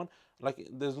and so on. Like,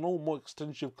 there's no more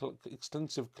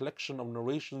extensive collection of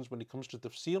narrations when it comes to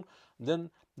tafsir than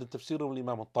the tafsir of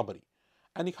Imam al-Tabari.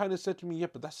 And he kind of said to me, yeah,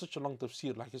 but that's such a long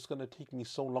tafsir, like it's going to take me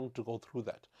so long to go through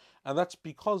that. And that's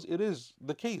because it is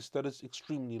the case that it's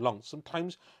extremely long.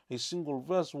 Sometimes a single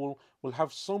verse will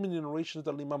have so many narrations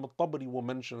that Imam al-Tabari will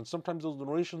mention, and sometimes those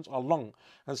narrations are long,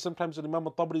 and sometimes Imam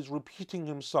al-Tabari is repeating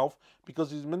himself because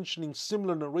he's mentioning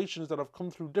similar narrations that have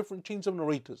come through different chains of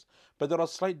narrators, but there are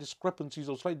slight discrepancies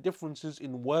or slight differences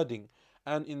in wording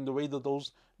and in the way that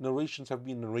those narrations have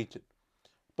been narrated.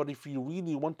 But if you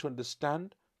really want to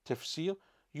understand tafsir,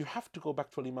 you have to go back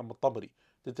to Imam al-Tabari.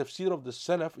 The tafsir of the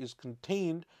Salaf is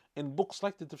contained in books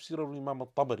like the tafsir of Imam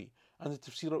al-Tabari and the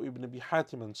tafsir of Ibn Abi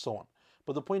Hatim and so on.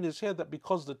 But the point is here that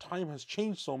because the time has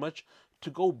changed so much,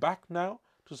 to go back now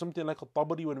to something like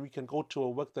al-Tabari when we can go to a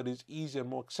work that is easier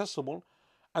and more accessible,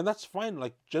 and that's fine,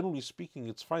 like generally speaking,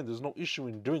 it's fine, there's no issue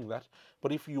in doing that.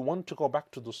 But if you want to go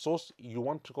back to the source, you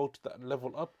want to go to that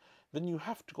level up, then you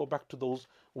have to go back to those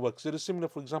works. It is similar,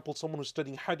 for example, someone who's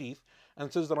studying hadith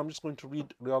and says that I'm just going to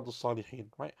read Riyadh al-Salihin,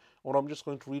 right? Or I'm just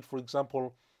going to read, for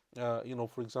example,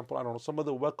 for example, I don't know, some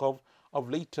other work of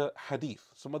later hadith,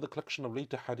 some other collection of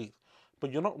later hadith.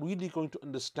 But you're not really going to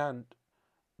understand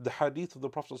the hadith of the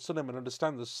Prophet ﷺ and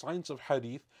understand the science of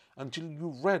hadith until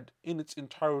you've read in its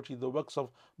entirety the works of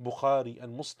Bukhari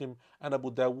and Muslim and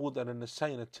Abu Dawood and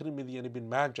An-Nasai and At-Tirmidhi and Ibn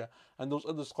Majah and those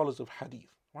other scholars of hadith,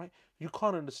 right? You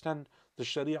can't understand the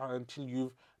Sharia until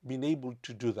you've been able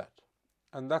to do that.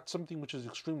 And that's something which is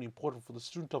extremely important for the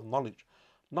student of knowledge,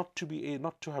 not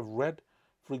to have read,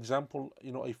 for example,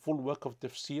 a full work of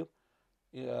tafsir,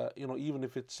 even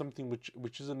if it's something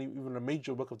which isn't even a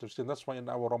major work of tafsir. And that's why in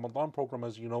our Ramadan program,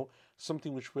 as you know,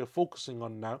 something which we're focusing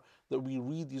on now, that we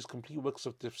read these complete works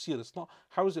of tafsir. It's not,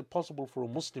 how is it possible for a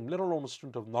Muslim, let alone a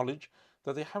student of knowledge,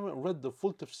 that they haven't read the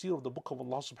full tafsir of the book of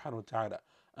Allah subhanahu wa ta'ala?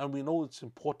 And we know its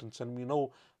importance, and we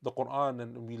know the Quran,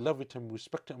 and we love it, and we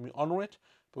respect it, and we honor it,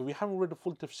 but we haven't read the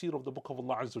full tafsir of the book of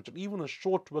Allah Azza wa Jal, even a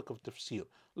short work of tafsir,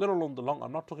 let alone the long.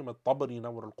 I'm not talking about Tabari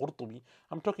or Al-Qurtubi.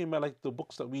 I'm talking about like the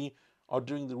books that we are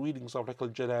doing the readings of, like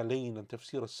Al-Jalalain and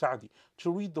Tafsir al-Sa'di,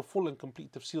 to read the full and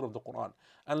complete tafsir of the Quran.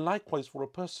 And likewise, for a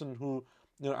person who,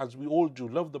 as we all do,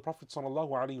 love the Prophet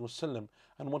ﷺ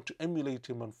and want to emulate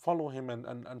him and follow him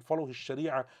and follow his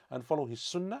Sharia and follow his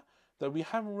Sunnah, that we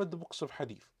haven't read the books of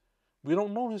Hadith. We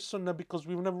don't know his Sunnah because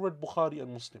we've never read Bukhari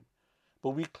and Muslim.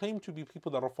 But we claim to be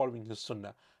people that are following his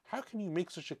Sunnah. How can you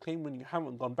make such a claim when you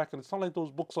haven't gone back? And it's not like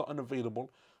those books are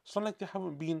unavailable. It's not like there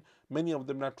haven't been many of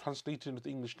them now translated into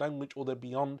the English language, or they're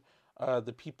beyond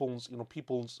the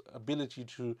people's ability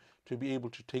to be able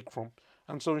to take from.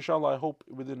 And so inshallah, I hope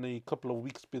within a couple of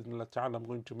weeks, bidnillah ta'ala, I'm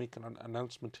going to make an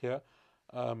announcement here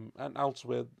and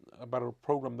elsewhere about a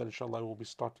program that inshallah will be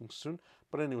starting soon.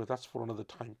 But anyway, that's for another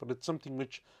time. But it's something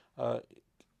which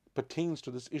pertains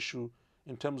to this issue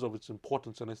in terms of its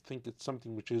importance, and I think it's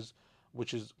something which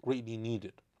is greatly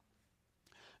needed.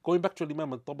 Going back to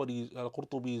Imam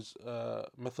al-Qurtubi's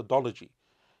methodology,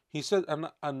 he said,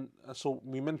 and so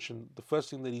we mentioned the first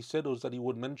thing that he said was that he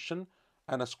would mention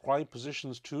and ascribe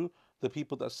positions to the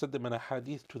people that said them in a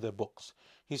hadith to their books.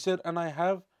 He said, and I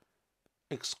have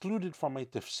excluded from my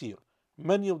tafsir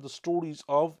many of the stories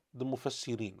of the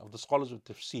mufassirin, of the scholars of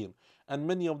tafsir, and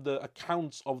many of the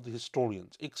accounts of the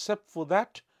historians, except for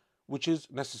that which is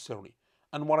necessary,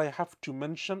 and what I have to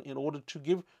mention in order to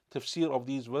give tafsir of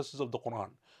these verses of the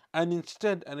Quran. And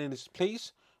instead, and in its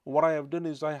place, what I have done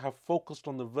is I have focused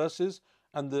on the verses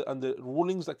and the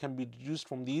rulings that can be deduced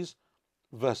from these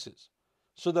verses,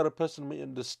 so that a person may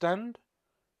understand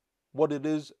what it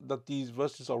is that these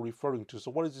verses are referring to.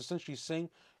 So what it's essentially saying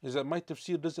is that my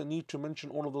tafsir doesn't need to mention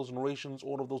all of those narrations,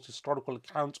 all of those historical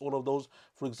accounts, all of those,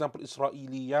 for example,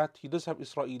 Isra'iliyat. He does have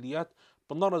Isra'iliyat,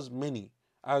 but not as many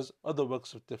as other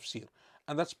works of tafsir.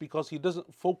 And that's because he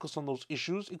doesn't focus on those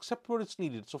issues except where it's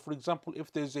needed. So for example,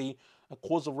 if there's a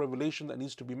cause of revelation that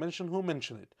needs to be mentioned, he'll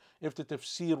mention it. If the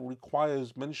tafsir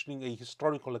requires mentioning a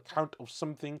historical account of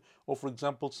something, or for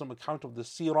example, some account of the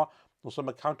seerah, or some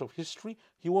account of history,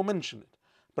 he will mention it.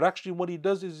 But actually what he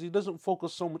does is he doesn't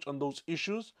focus so much on those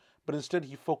issues, but instead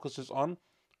he focuses on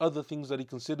other things that he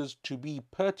considers to be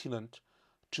pertinent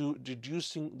to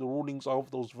deducing the rulings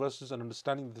of those verses and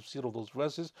understanding the tafsir of those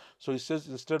verses. So he says,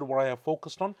 instead what I have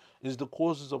focused on is the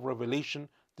causes of revelation,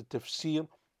 the tafsir,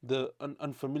 the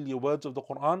unfamiliar words of the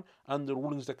Quran, and the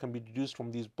rulings that can be deduced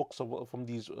from these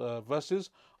verses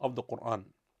of the Quran.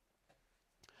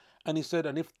 And he said,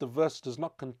 and if the verse does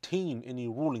not contain any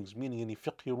rulings, meaning any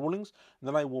fiqh rulings,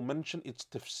 then I will mention its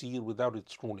tafsir without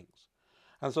its rulings.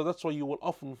 And so that's why you will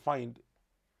often find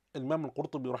Imam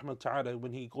al-Qurtubi rahmah ta'ala,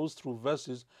 when he goes through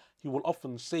verses, he will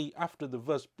often say after the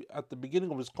verse, at the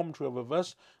beginning of his commentary of a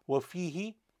verse,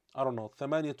 وَفِيهِ, I don't know,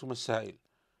 ثَمَانِيَةُ مَسَائِلِ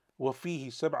وَفِيهِ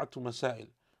سَبْعَةُ مَسَائِلِ.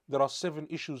 There are 7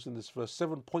 issues in this verse,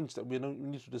 7 points that we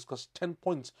need to discuss, 10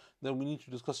 points that we need to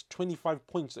discuss, 25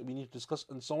 points that we need to discuss,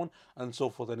 and so on and so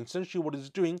forth. And essentially what he's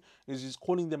doing is he's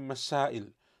calling them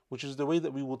masail, which is the way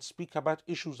that we would speak about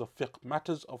issues of fiqh.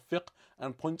 Matters of fiqh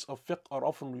and points of fiqh are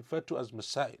often referred to as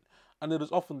masail. And it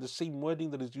is often the same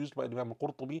wording that is used by Imam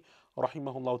al-Qurtubi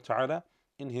rahimahullah ta'ala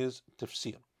in his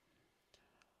tafsir.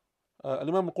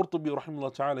 Imam al-Qurtubi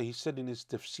rahimahullah ta'ala, he said in his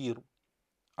tafsir,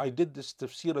 I did this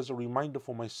tafsir as a reminder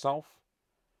for myself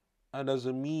and as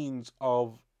a means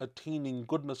of attaining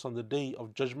goodness on the day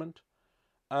of judgment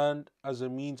and as a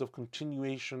means of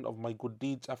continuation of my good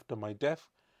deeds after my death.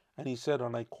 And he said,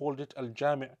 and I called it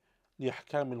Al-Jami' li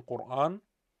Ahkam al-Quran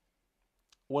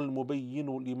وَالْمُبَيِّنُ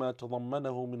لِمَا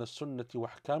تَضَمَّنَهُ مِنَ السُنَّةِ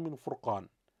وَأَحْكَامِ الْفُرْقَانِ.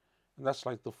 And that's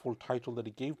like the full title that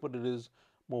he gave, but it is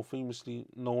more famously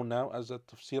known now as the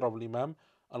Tafsir of Imam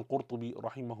al-Qurtubi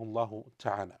rahimahullah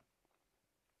ta'ala.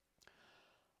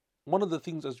 One of the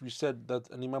things, as we said, that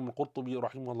Imam al-Qurtubi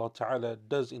rahimahullah ta'ala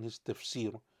does in his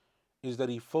tafsir is that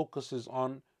he focuses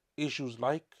on issues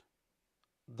like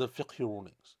the fiqh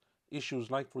rulings,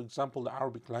 issues like, for example, the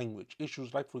Arabic language,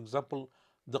 issues like, for example,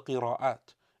 the qira'at,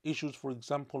 issues, for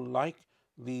example, like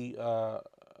the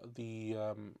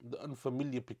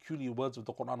unfamiliar, peculiar words of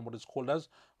the Quran, what is called as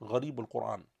Gharib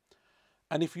al-Quran.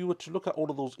 And if you were to look at all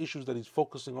of those issues that he's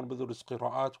focusing on, whether it's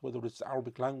qira'at, whether it's the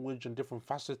Arabic language and different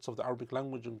facets of the Arabic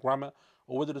language and grammar,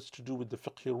 or whether it's to do with the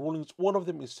fiqh rulings, all of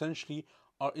them essentially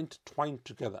are intertwined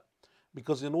together.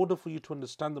 Because in order for you to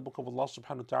understand the book of Allah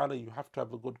subhanahu wa ta'ala, you have to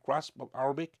have a good grasp of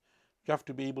Arabic. You have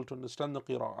to be able to understand the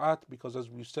qira'at, because as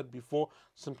we said before,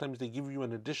 sometimes they give you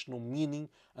an additional meaning,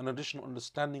 an additional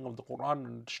understanding of the Quran,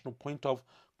 an additional point of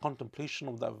contemplation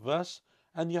of that verse.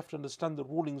 And you have to understand the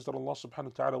rulings that Allah subhanahu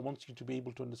wa ta'ala wants you to be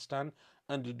able to understand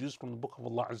and deduce from the book of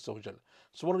Allah Azza wa Jal.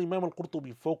 So what Imam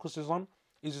al-Qurtubi focuses on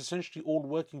is essentially all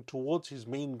working towards his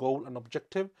main goal and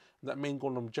objective. That main goal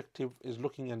and objective is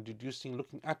looking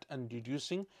at and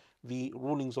deducing the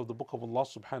rulings of the book of Allah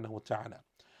subhanahu wa ta'ala.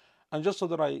 And just so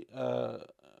that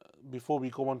before we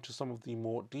go on to some of the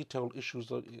more detailed issues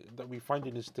that we find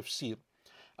in his tafsir,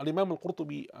 Imam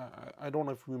al-Qurtubi, I don't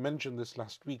know if we mentioned this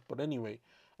last week, but anyway,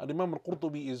 Imam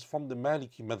al-Qurtubi is from the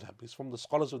Maliki madhab. He's from the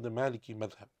scholars of the Maliki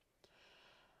madhab.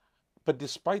 But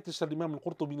despite this, Imam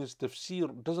al-Qurtubi in his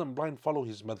tafsir doesn't blind follow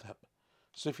his madhab.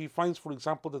 So if he finds, for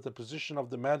example, that the position of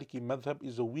the Maliki madhab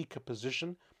is a weaker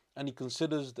position, and he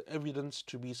considers the evidence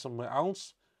to be somewhere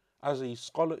else, as a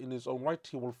scholar in his own right,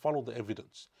 he will follow the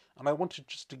evidence. And I wanted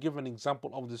just to give an example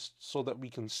of this so that we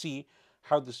can see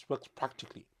how this works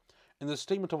practically. In the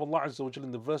statement of Allah Azza wa Jalla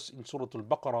in the verse in Surah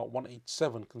Al-Baqarah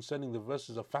 187 concerning the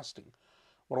verses of fasting,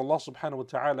 where Allah subhanahu wa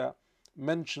ta'ala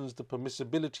mentions the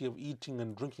permissibility of eating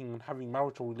and drinking and having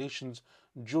marital relations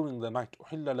during the night.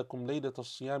 أُحِلَّ لَكُمْ لَيْلَةَ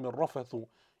الصِّيَامِ الرَّفَثُ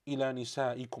إِلَى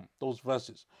نِسَائِكُمْ. Those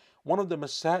verses. One of the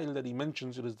masail that he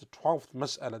mentions, it is the 12th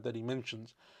mas'ala that he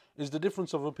mentions, is the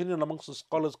difference of opinion amongst the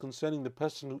scholars concerning the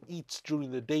person who eats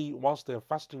during the day whilst they are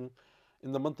fasting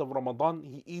in the month of Ramadan.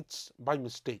 He eats by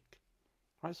mistake.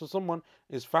 Right? So someone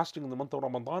is fasting in the month of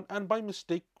Ramadan and by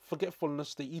mistake,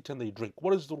 forgetfulness, they eat and they drink.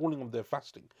 What is the ruling of their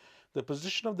fasting? The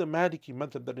position of the Maliki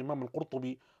method that Imam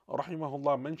al-Qurtubi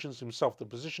rahimahullah mentions himself, the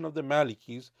position of the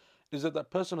Malikis is that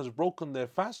person has broken their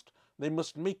fast, they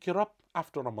must make it up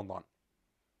after Ramadan.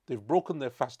 They've broken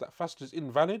their fast, that fast is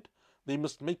invalid, they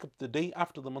must make up the day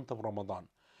after the month of Ramadan.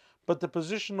 But the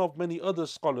position of many other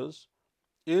scholars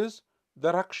is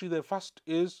that actually their fast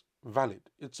is valid,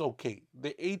 it's okay.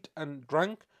 They ate and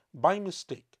drank by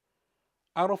mistake,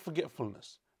 out of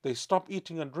forgetfulness. They stop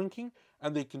eating and drinking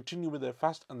and they continue with their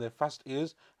fast, and their fast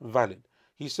is valid.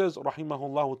 He says,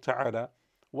 rahimahullah ta'ala,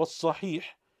 وَالصَّحِيحِ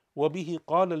وَبِهِ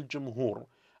قَالَ الْجُمْهُورِ.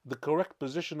 The correct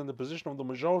position and the position of the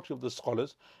majority of the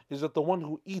scholars is that the one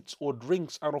who eats or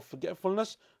drinks out of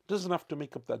forgetfulness doesn't have to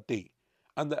make up that day.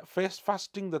 And that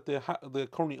fasting that they're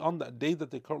currently on, that day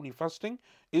that they're currently fasting,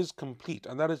 is complete.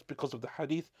 And that is because of the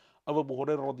hadith of Abu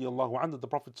Hurairah radiallahu anhu. The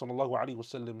Prophet sallallahu alaihi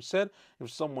wasallam said, if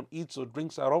someone eats or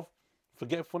drinks out of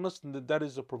forgetfulness, then that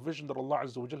is a provision that Allah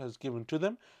Azza wa Jal has given to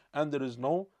them, and there is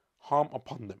no harm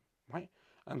upon them. Right?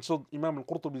 And so Imam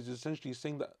al-Qurtubi is essentially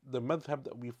saying that the madhab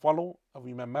that we follow of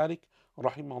Imam Malik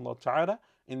rahimahullah ta'ala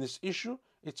in this issue,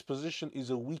 its position is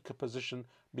a weaker position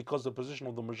because the position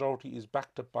of the majority is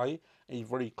backed up by a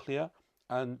very clear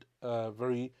and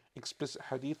very explicit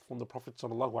hadith from the Prophet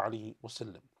sallallahu alaihi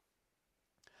wasallam.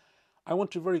 I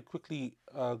want to very quickly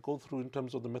go through in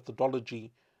terms of the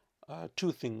methodology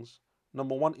 2 things.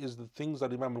 Number one is the things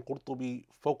that Imam al-Qurtubi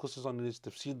focuses on in his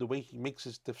tafsir, the way he makes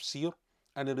his tafsir,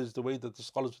 and it is the way that the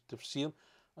scholars of tafsir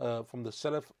from the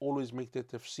Salaf always make their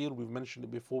tafsir. We've mentioned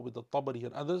it before with the Tabari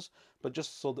and others, but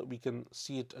just so that we can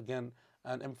see it again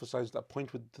and emphasize that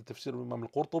point with the tafsir of Imam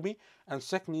al-Qurtubi. And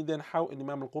secondly, then how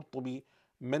Imam al-Qurtubi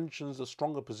mentions the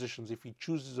stronger positions. If he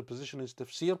chooses a position in his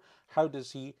tafsir, how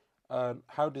does he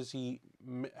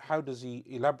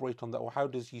elaborate on that, or how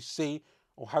does he say,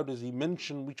 or how does he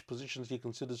mention which positions he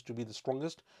considers to be the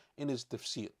strongest in his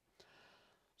tafsir?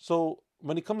 So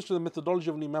when it comes to the methodology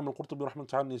of Imam al-Qurtubi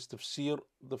rahmatullahi in his tafsir,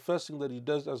 the first thing that he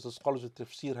does, as the scholars of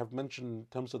tafsir have mentioned in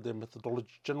terms of their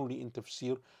methodology generally in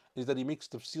tafsir, is that he makes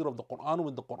tafsir of the Quran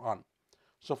with the Quran.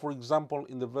 So for example,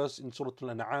 in the verse in Surah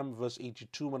Al-An'am, verse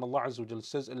 82, when Allah Azza wa Jalla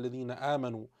says, الَّذِينَ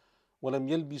آمَنُوا وَلَمْ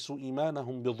يَلْبِسُوا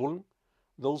إِيمَانَهُم بِظُلْمٍ,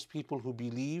 those people who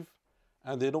believe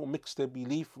and they don't mix their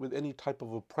belief with any type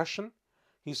of oppression.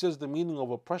 He says the meaning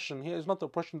of oppression here is not the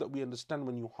oppression that we understand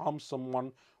when you harm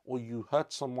someone or you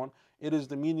hurt someone. It is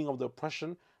the meaning of the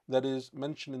oppression that is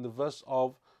mentioned in the verse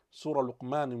of Surah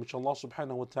Luqman, in which Allah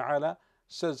subhanahu wa ta'ala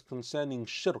says concerning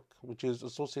shirk, which is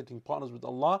associating partners with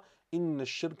Allah, Inna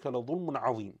shirka la dhulmun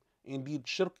azim. Indeed,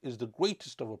 shirk is the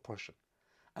greatest of oppression.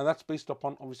 And that's based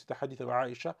upon obviously the hadith of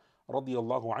Aisha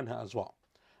radiallahu anha as well.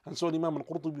 And so Imam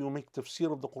al-Qurtubi will make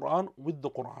tafsir of the Quran with the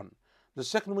Quran. The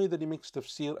second way that he makes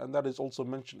tafsir, and that is also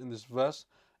mentioned in this verse,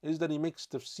 is that he makes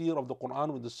tafsir of the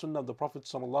Quran with the Sunnah of the Prophet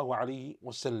sallallahu alaihi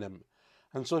wasallam.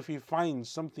 And so if he finds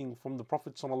something from the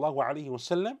Prophet sallallahu alaihi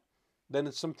wasallam, then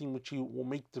it's something which he will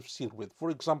make tafsir with. For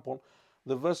example,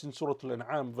 the verse in Surah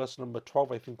Al-An'am, verse number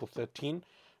 12, I think, or 13,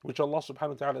 which Allah subhanahu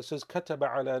wa ta'ala says, كَتَبَ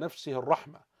عَلَى نَفْسِهِ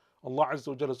الرَّحْمَةِ. Allah Azza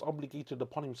wa Jalla has obligated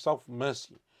upon himself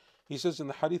mercy. He says in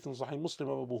the hadith in Sahih Muslim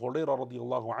of Abu Hurairah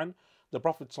radiallahu anhu, the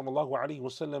Prophet sallallahu alaihi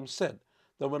wasallam said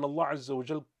that when Allah Azza wa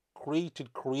Jal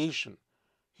created creation,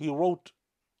 He wrote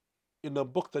in a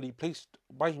book that He placed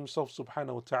by Himself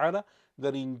subhanahu wa ta'ala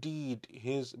that indeed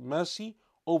His mercy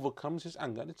overcomes His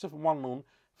anger. And it's a well-known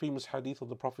famous hadith of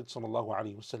the Prophet sallallahu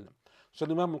alaihi wasallam. So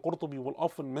Imam al-Qurtubi will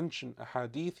often mention a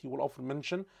hadith, he will often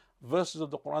mention verses of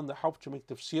the Quran that help to make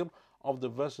tafsir of the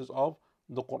verses of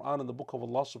the Quran and the book of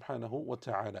Allah subhanahu wa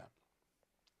ta'ala.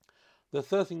 The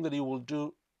third thing that he will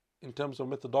do in terms of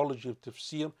methodology of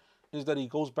tafsir is that he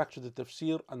goes back to the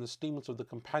tafsir and the statements of the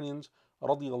companions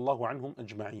radiyallahu anhum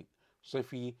ajma'een. So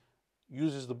if he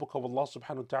uses the book of Allah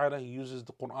subhanahu wa ta'ala, he uses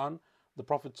the Quran, the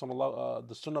Prophet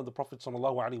the Sunnah of the Prophet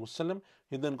sallallahu alaihi wasallam,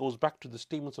 he then goes back to the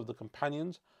statements of the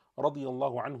companions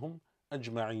radiyallahu anhum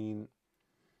ajma'een.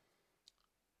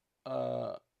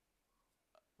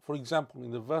 For example,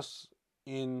 in the verse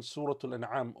in Surah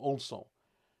Al-An'am also,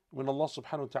 when Allah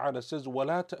subhanahu wa ta'ala says,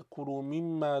 وَلَا تَأْكُلُوا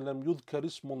مِمَّا لَمْ يُذْكَرِ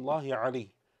اسْمُ اللَّهِ عَلَيْهِ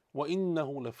وَإِنَّهُ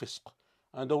لَفِسْقٌ.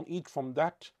 And don't eat from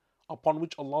that upon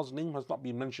which Allah's name has not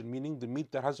been mentioned, meaning the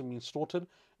meat that hasn't been slaughtered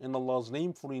in Allah's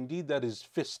name, for indeed that is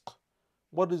fisq.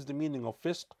 What is the meaning of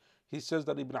fisq? He says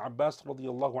that Ibn Abbas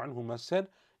radiallahu anhuma said,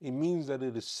 it means that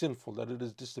it is sinful, that it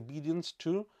is disobedience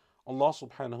to Allah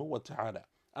subhanahu wa ta'ala.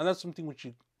 And that's something which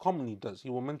he commonly does. He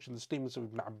will mention the statements of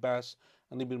Ibn Abbas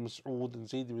and Ibn Mas'ud and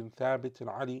Zayd ibn Thabit and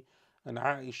Ali and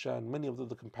Aisha and many of the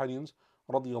other companions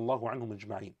radiyallahu anhum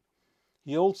ajma'een.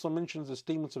 He also mentions the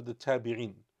statements of the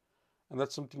Tabi'een, and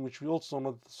that's something which we also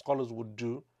know that the scholars would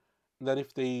do, that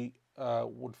if they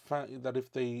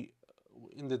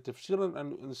in the tafsir,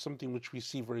 and something which we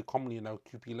see very commonly in our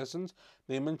QP lessons,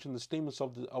 they mention the statements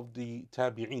of the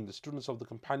Tabi'een, the students of the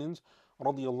companions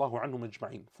radiyallahu anhum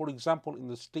ajma'een. For example, in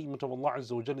the statement of Allah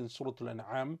Azza wa Jalla in Surah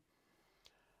Al-An'am,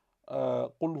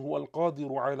 قُلْ هُوَ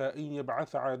الْقَادِرُ عَلَىٰ أَن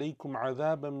يَبْعَثَ عَلَيْكُمْ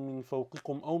عَذَابًا مِّن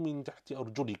فَوْقِكُمْ أَوْ مِن تَحْتِ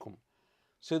أَرْجُلِكُمْ.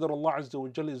 Say that Allah Azza wa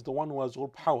Jalla is the one who has all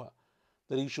power,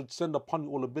 that He should send upon you,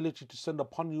 all ability to send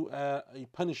upon you a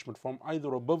punishment from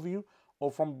either above you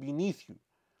or from beneath you.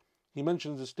 He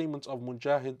mentions the statements of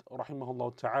Mujahid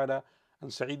rahimahullah ta'ala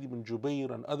and Sa'id ibn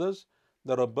Jubayr and others,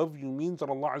 that above you means that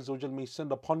Allah Azza wa Jalla may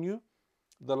send upon you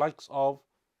the likes of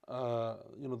the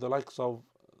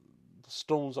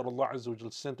stones that Allah Azza wa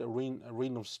Jalla sent, a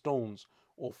rain of stones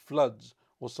or floods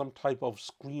or some type of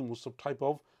scream or some type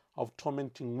of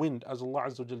tormenting wind, as Allah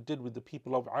Azza wa Jalla did with the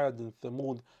people of Ad and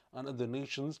Thamud and other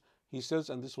nations. He says,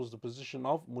 and this was the position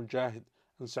of Mujahid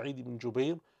and Sa'id ibn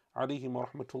Jubayr alayhim wa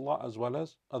rahmatullah, as well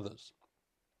as others.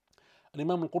 And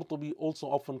Imam al-Qurtubi also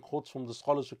often quotes from the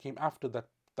scholars who came after that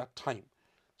time.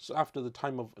 So after the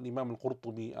time of Imam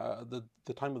al-Qurtubi,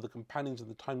 the time of the companions and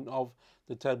the time of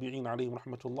the Tabi'een alayhim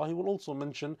rahmatullah, he will also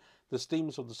mention the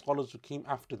statements of the scholars who came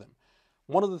after them.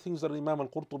 One of the things that Imam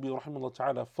al-Qurtubi rahimahullah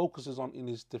ta'ala focuses on in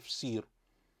his tafsir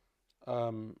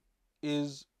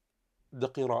is the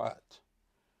qira'at.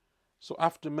 So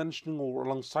after mentioning or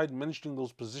alongside mentioning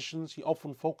those positions, he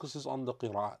often focuses on the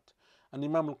qira'at. And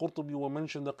Imam al-Qurtubi will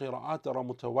mention the qira'at that are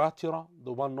mutawatira,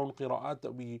 the well-known qira'at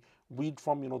that we read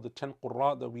from, the 10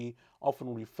 qurra that we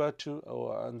often refer to,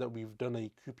 and that we've done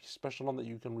a QP special on that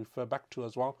you can refer back to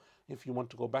as well if you want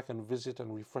to go back and visit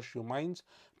and refresh your minds.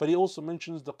 But he also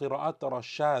mentions the qira'at that are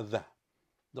shadha,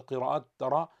 the qira'at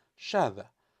that are shadha,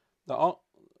 that aren't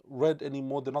read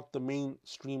anymore. They're not the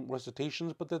mainstream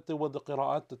recitations, but that they were the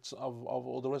qira'at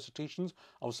or the recitations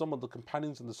of some of the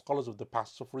companions and the scholars of the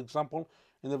past. So for example,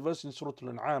 in the verse in Surah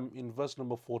Al-An'am, in verse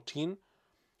number 14,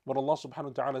 what Allah subhanahu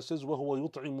wa ta'ala says, وَهُوَ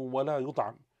يُطْعِمُ وَلَا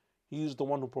يُطْعَمُ, He is the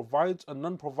one who provides and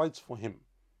none provides for him.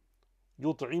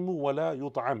 يُطْعِمُ وَلَا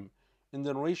يُطْعَمُ. In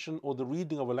the narration or the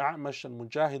reading of Al-A'mash and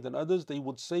Mujahid and others, they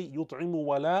would say يُطْعِمُ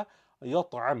وَلَا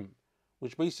يَطْعَمُ,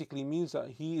 which basically means that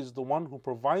He is the one who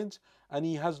provides and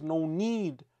He has no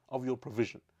need of your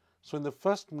provision. So in the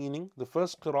first meaning, the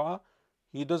first qira'ah,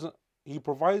 He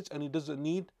provides and He doesn't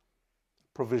need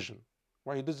provision.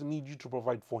 Right? He doesn't need you to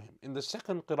provide for Him. In the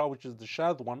second qira'ah, which is the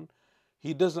shadh one,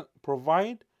 He doesn't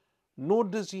provide, nor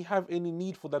does He have any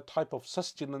need for that type of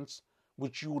sustenance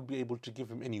which you would be able to give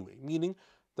Him anyway. Meaning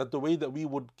that the way that we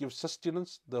would give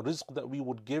sustenance, the rizq that we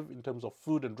would give in terms of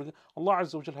food and drink, Allah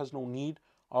Azza wa Jal has no need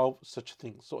of such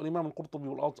things. So Imam al-Qurtubi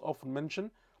will often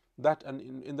mention that,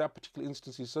 and in that particular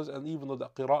instance he says, and even though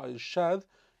that qira'ah is shadh,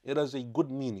 it has a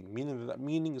good meaning, meaning that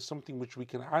meaning is something which we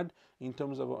can add in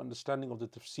terms of our understanding of the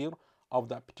tafsir of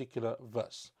that particular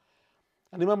verse.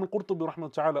 And Imam al-Qurtubi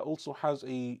rahmatullahi ta'ala also has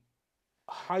a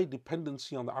high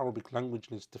dependency on the Arabic language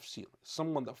in his tafsir.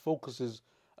 Someone that focuses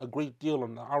a great deal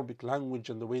on the Arabic language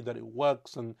and the way that it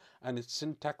works, and its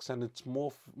syntax and its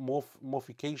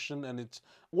morphication and its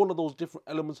all of those different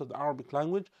elements of the Arabic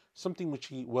language, something which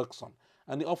he works on.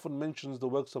 And he often mentions the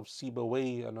works of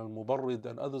Sibawayh and Al-Mubarrid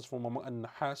and others from among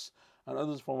An-Nahas and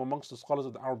others from amongst the scholars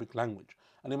of the Arabic language.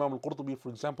 And Imam al-Qurtubi, for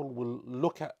example, will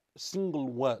look at single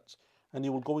words and he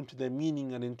will go into their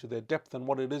meaning and into their depth and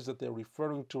what it is that they're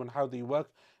referring to and how they work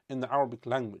in the Arabic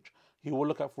language. He will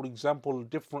look at, for example,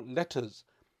 different letters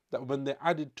that when they're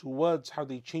added to words, how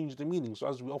they change the meaning. So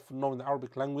as we often know in the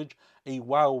Arabic language, a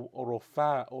waw or a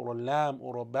fa or a lam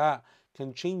or a ba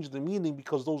can change the meaning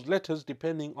because those letters,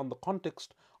 depending on the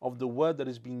context of the word that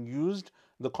is being used,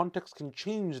 the context can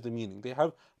change the meaning. They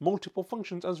have multiple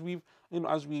functions, as we've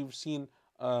seen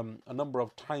a number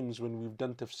of times when we've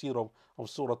done tafsir of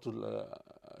Surah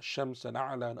Al-Shams and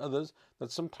A'la and others,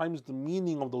 that sometimes the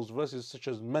meaning of those verses, such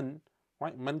as man,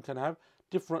 right? Man can have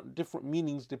different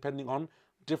meanings depending on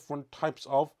different types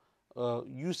of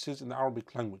uses in the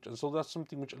Arabic language. And so that's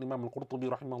something which Imam al-Qurtubi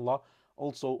rahimahullah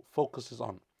also focuses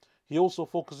on. He also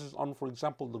focuses on, for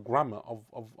example, the grammar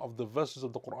of the verses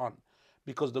of the Quran,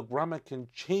 because the grammar can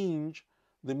change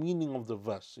the meaning of the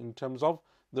verse in terms of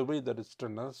the way that it's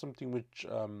done. That's something which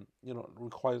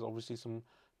requires obviously some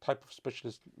type of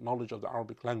specialist knowledge of the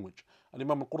Arabic language. And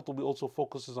Imam al-Qurtubi also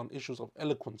focuses on issues of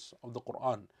eloquence of the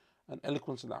Quran and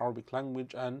eloquence in the Arabic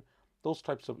language and those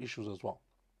types of issues as well.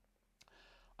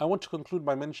 I want to conclude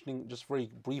by mentioning just very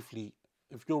briefly,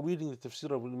 if you're reading the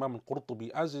tafsir of Imam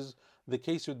al-Qurtubi, as is the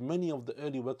case with many of the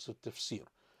early works of tafsir,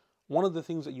 one of the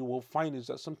things that you will find is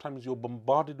that sometimes you're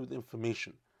bombarded with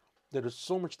information. There is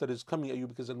so much that is coming at you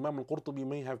because Imam al-Qurtubi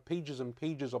may have pages and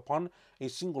pages upon a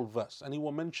single verse, and he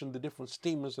will mention the different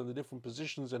statements and the different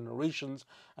positions and narrations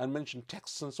and mention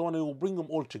texts and so on, and he will bring them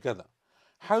all together.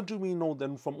 How do we know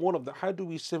then from all of that, how do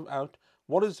we sieve out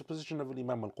what is the position of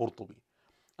Imam al-Qurtubi?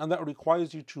 And that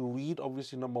requires you to read,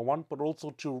 obviously, number one, but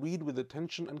also to read with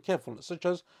attention and carefulness, such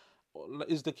as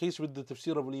is the case with the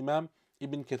tafsir of Imam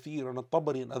Ibn Kathir and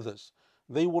At-Tabari and others.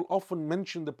 They will often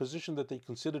mention the position that they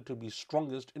consider to be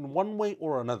strongest in one way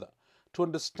or another. To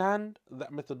understand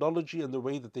that methodology and the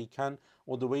way that they can,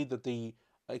 or the way that they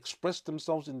express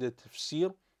themselves in their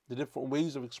tafsir, the different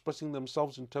ways of expressing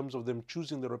themselves in terms of them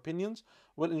choosing their opinions,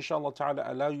 will inshallah ta'ala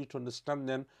allow you to understand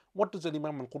then what does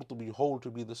Imam al-Qurtubi hold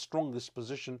to be the strongest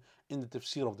position in the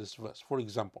tafsir of this verse, for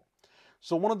example.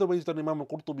 So one of the ways that Imam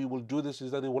al-Qurtubi will do this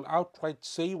is that he will outright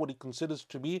say what he considers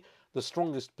to be the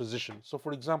strongest position. So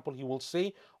for example, he will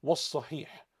say was-sahih,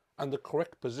 and the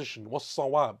correct position,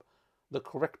 was-sawab, the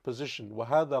correct position,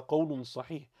 وَهَذَا قَوْلٌ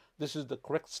صَحِيح, this is the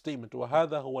correct statement,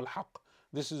 وَهَذَا هُوَ الْحَقِّ,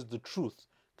 this is the truth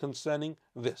concerning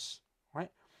this, right?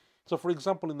 So for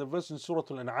example, in the verse in Surah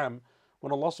Al-An'am,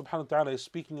 when Allah subhanahu wa ta'ala is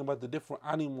speaking about the different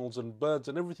animals and birds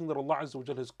and everything that Allah Azza wa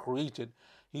Jalla has created,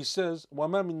 He says,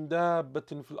 وَمَا مِن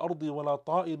دَابَّةٍ فِي الْأَرْضِ وَلَا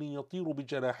طَائِرٍ يَطِيرُ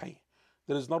بِجَنَاحَيْهِ,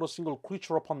 there is not a single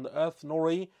creature upon the earth, nor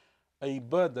a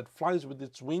bird that flies with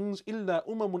its wings, إِلَّا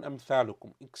أُمَمٌ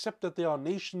أَمْثَالُكُمْ, except that they are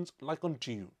nations like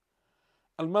unto you.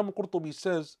 Imam Qurtubi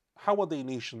says, how are they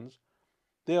nations?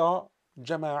 they are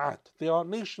jama'at. They are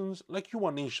nations like you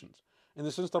are nations. In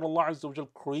the sense that Allah Azza wa Jal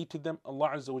created them,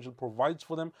 Allah Azza wa Jal provides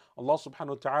for them, Allah subhanahu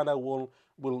wa ta'ala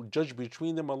will judge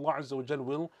between them, Allah Azza wa Jal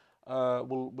will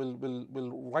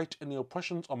right any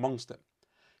oppressions amongst them.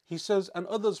 He says, and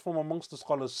others from amongst the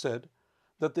scholars said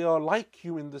that they are like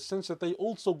you in the sense that they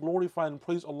also glorify and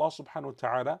praise Allah subhanahu wa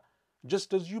ta'ala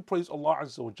just as you praise Allah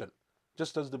Azza wa Jal,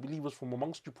 just as the believers from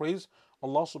amongst you praise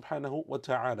Allah subhanahu wa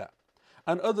ta'ala.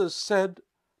 And others said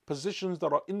positions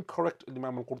that are incorrect,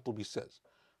 Imam al-Qurtubi says.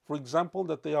 For example,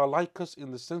 that they are like us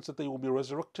in the sense that they will be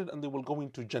resurrected and they will go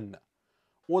into Jannah,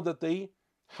 or that they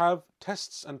have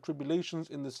tests and tribulations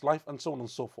in this life, and so on and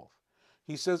so forth.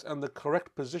 He says, and the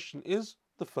correct position is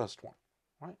the first one.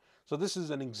 Right? So this is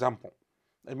an example.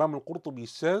 Imam al-Qurtubi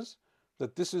says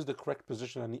that this is the correct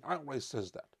position, and he outright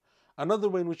says that. Another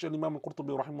way in which Imam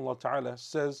al-Qurtubi rahimahullah ta'ala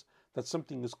says that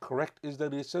something is correct is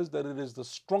that he says that it is the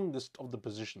strongest of the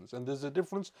positions, and there's a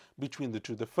difference between the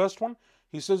two. The first one,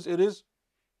 he says it is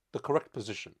the correct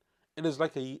position. It is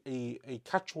like a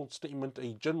catch-all statement,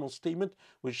 a general statement,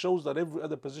 which shows that every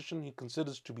other position he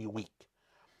considers to be weak.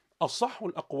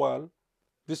 Asahul aqwal,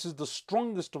 this is the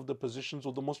strongest of the positions,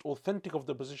 or the most authentic of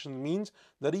the positions, means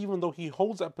that even though he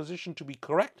holds that position to be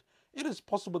correct, it is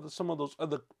possible that some of those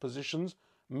other positions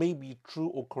may be true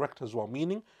or correct as well,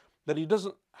 meaning that he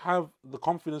doesn't have the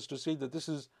confidence to say that this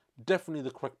is definitely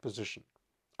the correct position,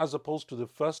 as opposed to the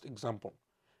first example.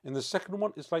 In the second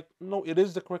one, it's like, no, it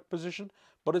is the correct position,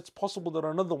 but it's possible that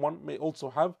another one may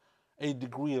also have a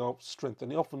degree of strength.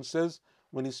 And he often says,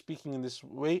 when he's speaking in this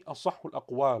way, asahul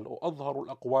aqwal, or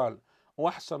adharul aqwal, or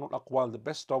ahsanul aqwal, the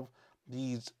best of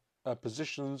these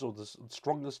positions, or the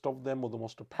strongest of them, or the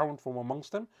most apparent from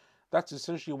amongst them. That's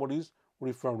essentially what he's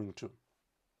referring to.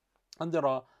 And there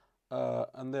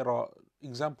are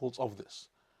examples of this.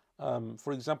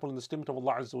 For example, in the statement of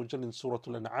Allah Azza wa Jalla in Surah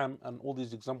Al-An'am, and all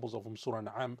these examples of Surah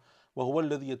Al-An'am, وَهُوَ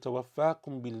الَّذِي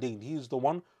يَتَوَفَّاكُمْ بِاللَّيْلِ, He is the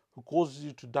one who causes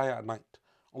you to die at night.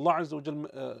 Allah Azza wa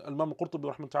Jalla, Imam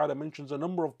Qurtubi rahmatullahi ta'ala mentions a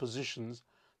number of positions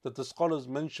that the scholars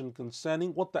mention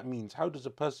concerning what that means. How does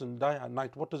a person die at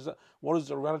night? What is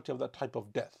the reality of that type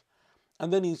of death?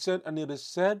 And then he said, and it is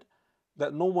said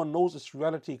that no one knows its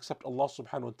reality except Allah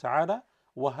subhanahu wa ta'ala.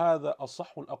 وَهَذَا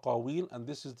أَصَحُّ الْأَقَاوِيلِ, and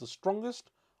this is the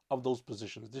strongest of those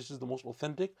positions. This is the most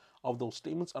authentic of those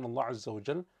statements, and Allah Azza wa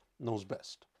Jal knows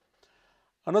best.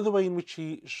 Another way in which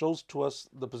he shows to us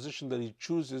the position that he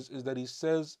chooses is that he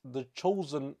says, the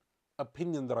chosen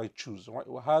opinion that I choose. Right?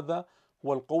 وَهَذَا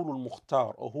هُوَ الْقَوْلُ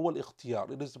الْمُخْتَارِ, or هُوَ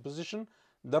الْإِخْتِيَارِ. It is the position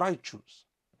that I choose.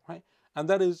 Right? And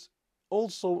that is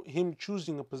also him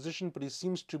choosing a position, but he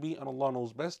seems to be, and Allah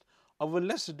knows best, of a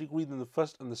lesser degree than the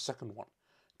first and the second one.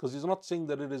 Because he's not saying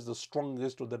that it is the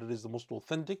strongest or that it is the most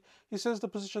authentic. He says the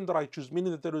position that I choose,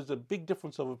 meaning that there is a big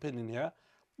difference of opinion here.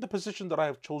 The position that I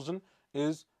have chosen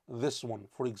is this one,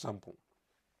 for example.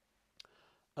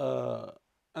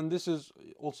 And this is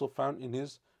also found in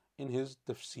his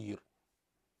tafsir.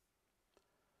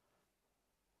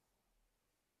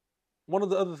 One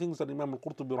of the other things that Imam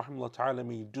al-Qurtubi rahimahullah ta'ala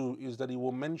may do is that he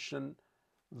will mention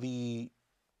the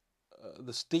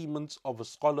statements of a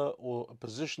scholar or a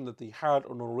position that they had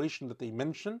or narration that they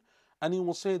mention, and he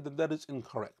will say that that is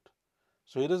incorrect.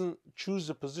 So he doesn't choose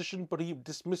a position, but he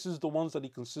dismisses the ones that he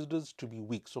considers to be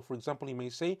weak. So for example, he may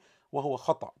say, وَهُوَ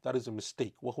خَطَأ, that is a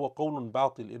mistake. وَهُوَ قَوْلٌ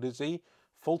بَاطِل, it is a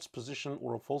false position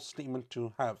or a false statement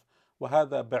to have.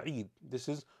 وَهَذَا بَعِيد, this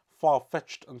is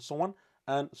far-fetched, and so on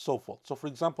and so forth. So for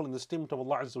example, in the statement of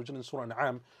Allah Azza wa Jalla in Surah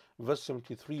Al-An'am, verse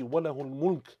 73, وَلَهُ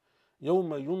الْمُلْكِ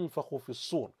يَوْمَ يُنْفَخُ فِي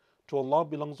الصُّورِ, to Allah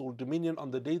belongs all dominion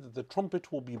on the day that the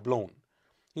trumpet will be blown.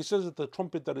 He says that the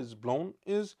trumpet that is blown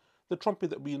is the trumpet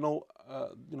that we know,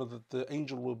 that the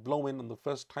angel will blow in on the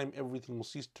first time, everything will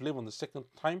cease to live. On the second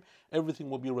time, everything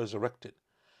will be resurrected.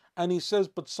 And he says,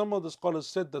 but some of the scholars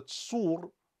said that sur,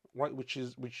 right,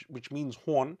 which means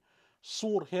horn,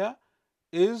 sur here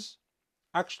is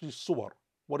actually suwar.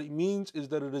 What it means is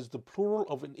that it is the plural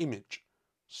of an image.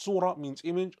 Surah means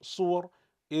image, sur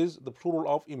is the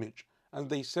plural of image. And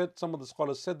they said, some of the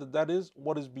scholars said that that is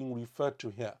what is being referred to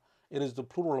here. It is the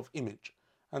plural of image.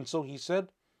 And so he said,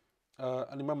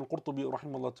 Imam al-Qurtubi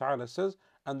rahimahullah ta'ala says,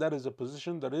 and that is a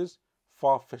position that is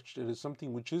far-fetched. It is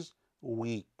something which is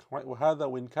weak. Right? وَهَذَا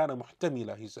وَإِنْ كَانَ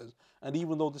مُحْتَمِلًا, he says. And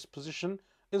even though this position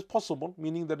is possible,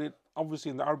 meaning that it,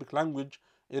 obviously in the Arabic language,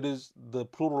 it is the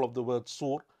plural of the word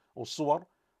sur, or suwar,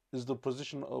 is the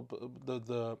position of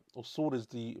or sur is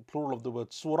the plural of the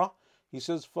word surah. He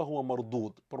says, فَهُوَ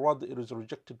مَرْدُودٌ, but rather it is a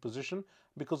rejected position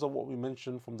because of what we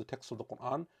mentioned from the text of the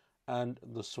Quran and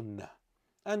the Sunnah.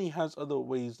 And he has other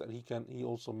ways that he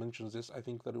also mentions this. I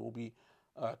think that it will be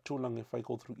too long if I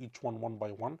go through each one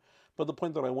by one. But the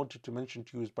point that I wanted to mention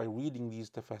to you is by reading these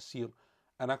tafasir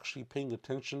and actually paying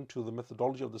attention to the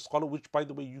methodology of the scholar, which by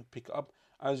the way you pick up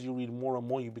as you read more and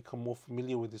more, you become more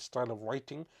familiar with his style of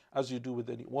writing, as you do with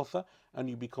any author, and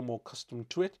you become more accustomed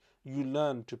to it. You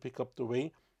learn to pick up the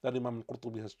way that Imam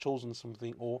al-Qurtubi has chosen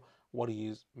something or what he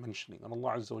is mentioning. And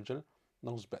Allah Azza wa Jal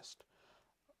knows best.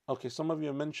 Okay, some of you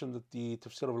have mentioned that the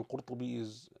tafsir of al-Qurtubi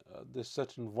is, there's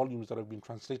certain volumes that have been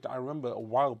translated. I remember a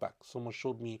while back, someone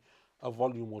showed me a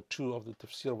volume or two of the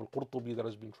tafsir of al-Qurtubi that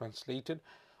has been translated.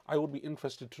 I would be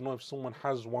interested to know if someone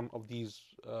has one of these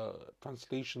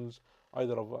translations,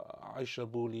 either of Aisha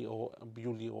Bewley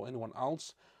or anyone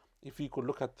else. If you could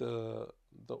look at the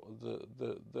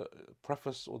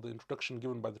preface or the introduction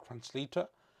given by the translator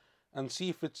and see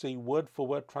if it's a word for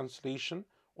word translation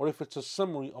or if it's a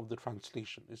summary of the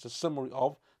translation. It's a summary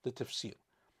of the tafsir.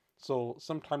 So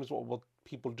sometimes what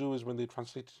people do is when they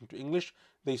translate it into English,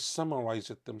 they summarize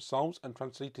it themselves and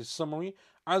translate a summary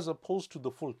as opposed to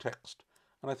the full text.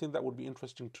 And I think that would be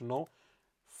interesting to know.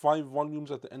 5 volumes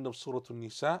at the end of Surah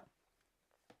An-Nisa.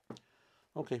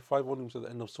 Okay, 5 volumes at the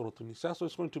end of Surah An-Nisa. So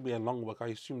it's going to be a long work. I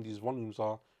assume these volumes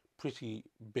are pretty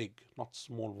big, not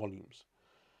small volumes.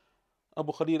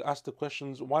 Abu Khalil asked the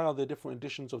questions, why are there different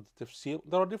editions of the tafsir?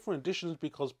 There are different editions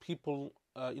because people,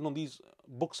 these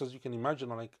books, as you can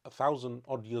imagine, are like 1,000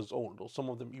 odd years old, or some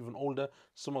of them even older,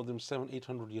 some of them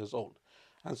 700-800 years old.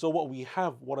 And so what we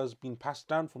have, what has been passed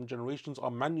down from generations, are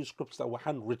manuscripts that were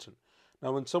handwritten.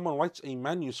 Now, when someone writes a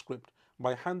manuscript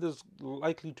by hand, there's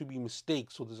likely to be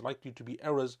mistakes, or there's likely to be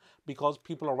errors because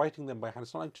people are writing them by hand.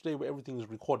 It's not like today where everything is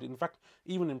recorded. In fact,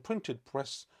 even in printed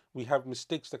press, we have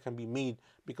mistakes that can be made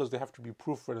because they have to be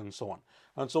proofread and so on.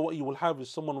 And so what you will have is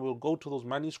someone will go to those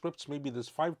manuscripts. Maybe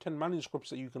there's 5-10 manuscripts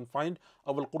that you can find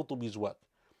of Al-Qurtubi's work.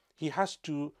 He has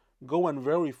to go and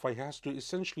verify. He has to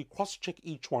essentially cross-check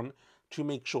each one to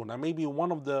make sure. Now, maybe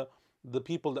one of the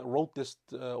people that wrote this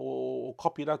or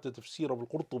copied out the tafsir of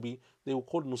Al-Qurtubi, they were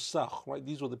called nusakh, right?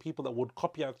 These were the people that would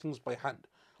copy out things by hand.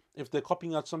 If they're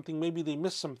copying out something, maybe they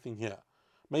missed something here.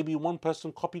 Maybe one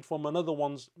person copied from another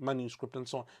one's manuscript and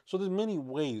so on. So there's many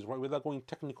ways, right, without going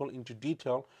technical into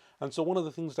detail. And so one of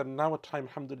the things that now at time,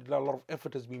 alhamdulillah, a lot of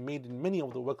effort has been made in many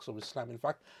of the works of Islam. In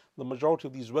fact, the majority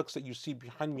of these works that you see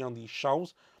behind me on these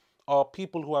shelves are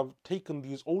people who have taken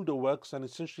these older works and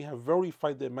essentially have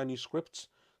verified their manuscripts,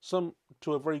 some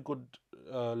to a very good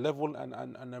level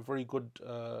and a very good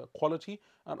quality,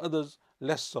 and others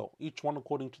less so, each one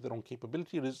according to their own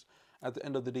capability. It is at the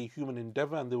end of the day human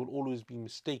endeavor, and there will always be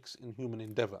mistakes in human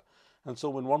endeavor. And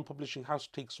so when one publishing house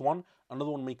takes one,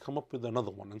 another one may come up with another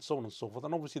one, and so on and so forth.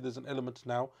 And obviously there's an element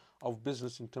now of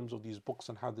business in terms of these books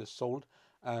and how they're sold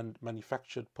and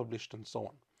manufactured, published, and so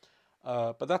on.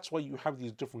 But that's why you have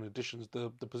these different editions. The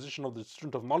position of the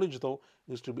student of knowledge, though,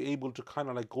 is to be able to kind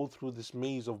of like go through this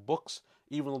maze of books,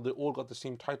 even though they all got the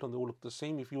same title and they all look the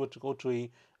same. If you were to go to a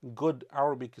good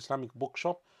Arabic Islamic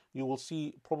bookshop, you will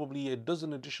see probably a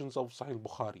dozen editions of Sahih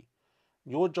Bukhari.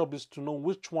 Your job is to know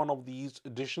which one of these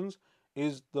editions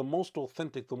is the most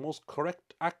authentic, the most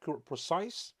correct, accurate,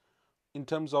 precise in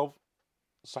terms of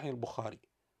Sahih Bukhari,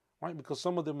 right? Because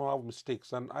some of them have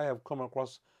mistakes, and I have come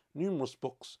across numerous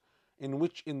books in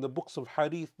which in the books of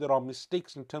hadith there are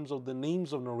mistakes in terms of the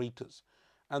names of narrators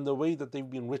and the way that they've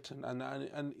been written,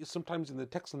 and sometimes in the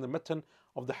text and the matan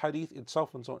of the hadith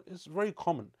itself and so on. It's very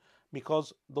common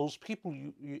because those people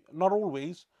you not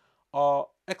always are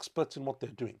experts in what they're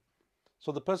doing.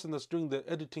 So the person that's doing the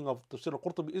editing of Tafsir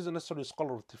al-Qurtubi isn't necessarily a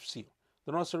scholar of tafsir.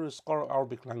 They're not necessarily a scholar of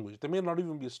Arabic language. They may not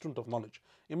even be a student of knowledge.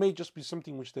 It may just be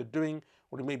something which they're doing,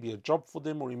 or it may be a job for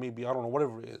them, or it may be, I don't know,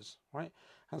 whatever it is, right?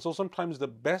 And so sometimes the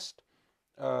best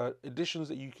editions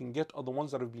that you can get are the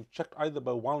ones that have been checked either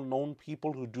by well-known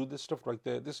people who do this stuff, like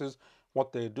this is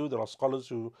what they do. There are scholars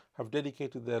who have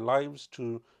dedicated their lives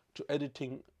to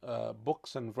editing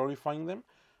books and verifying them,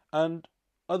 and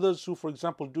others who, for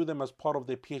example, do them as part of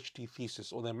their PhD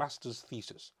thesis or their master's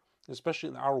thesis, especially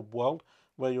in the Arab world,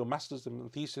 where your master's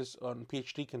and thesis and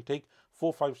PhD can take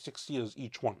 4, 5, 6 years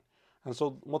each one. And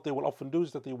so what they will often do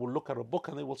is that they will look at a book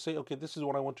and they will say, okay, this is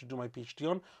what I want to do my PhD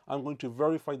on. I'm going to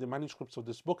verify the manuscripts of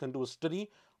this book and do a study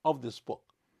of this book.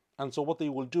 And so what they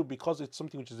will do, because it's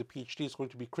something which is a PhD, it's going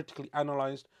to be critically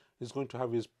analyzed. He's going to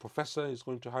have his professor, he's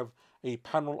going to have a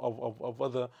panel of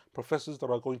other professors that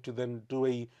are going to then do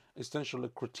a essential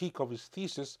critique of his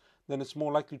thesis. Then it's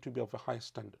more likely to be of a higher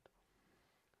standard.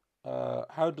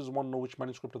 How does one know which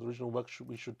manuscript of the original work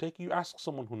we should take? You ask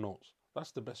someone who knows.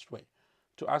 That's the best way,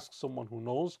 to ask someone who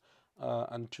knows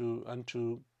and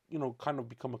to kind of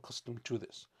become accustomed to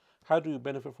this. how do you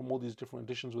benefit from all these different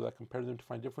editions without comparing them to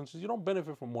find differences? You don't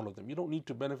benefit from all of them. You don't need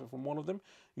to benefit from all of them.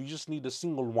 You just need a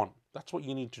single one. That's what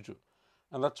you need to do.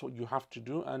 And that's what you have to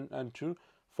do, and to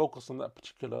focus on that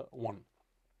particular one.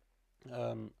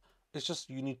 Um, it's just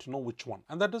you need to know which one.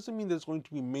 And that doesn't mean there's going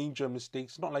to be major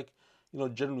mistakes. It's not like,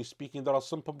 generally speaking, there are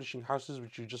some publishing houses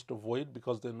which you just avoid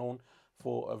because they're known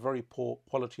for a very poor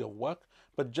quality of work.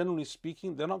 But generally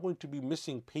speaking, they're not going to be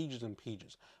missing pages and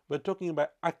pages. We're talking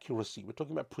about accuracy. We're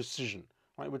talking about precision.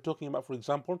 Right? We're talking about, for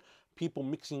example, people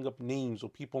mixing up names, or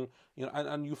people,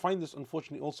 and you find this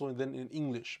unfortunately also then in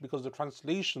English, because the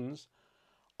translations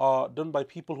are done by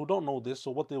people who don't know this. So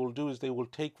what they will do is they will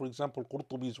take, for example,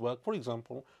 Qurtubi's work, for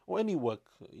example, or any work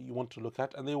you want to look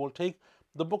at, and they will take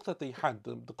the book that they had,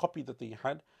 the copy that they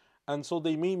had, and so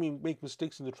they may make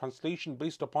mistakes in the translation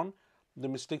based upon the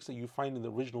mistakes that you find in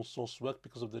the original source work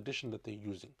because of the edition that they're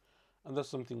using, and that's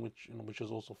something which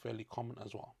is also fairly common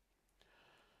as well.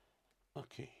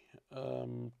 Okay.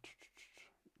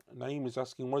 Naeem is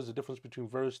asking, what is the difference between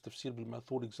various tafsir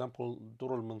bil-ma'thur, example,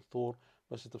 Durr al-Manthur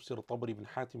versus tafsir al-Tabari ibn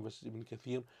Hatim versus Ibn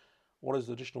Kathir? What is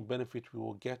the additional benefit we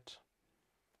will get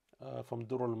from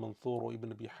Durr al-Manthur or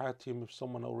Ibn Abi Hatim if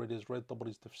someone already has read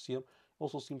Tabari's tafsir?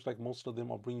 Also seems like most of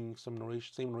them are bringing same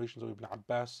narrations of Ibn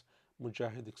Abbas,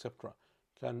 Mujahid, etc.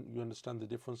 Can you understand the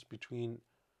difference between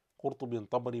Qurtubi and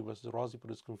Tabari versus Razi?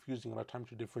 But it's confusing and I have time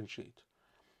to differentiate.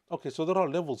 Okay, so there are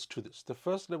levels to this. The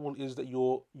first level is that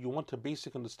you want a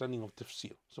basic understanding of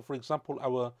tafsir. So for example,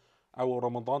 our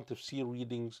Ramadan tafsir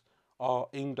readings are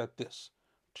aimed at this.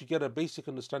 To get a basic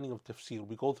understanding of tafsir,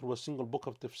 we go through a single book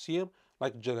of tafsir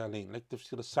like Jalalain, like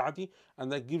Tafsir al-Sa'di,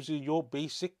 and that gives you your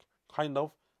basic kind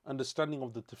of understanding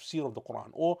of the tafsir of the Quran.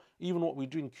 Or even what we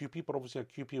do in QP, but obviously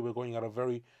at QP we're going at a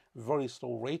very, very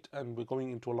slow rate and we're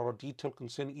going into a lot of detail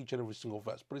concerning each and every single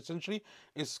verse. But essentially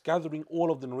it's gathering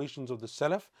all of the narrations of the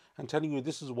Salaf and telling you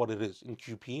this is what it is in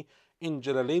QP. In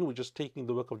Jalalain, we're just taking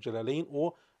the work of Jalalain,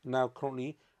 or now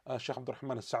currently Shaykh Abdul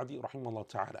Rahman al-Sa'di rahimahullah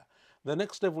ta'ala. The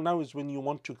next level now is when you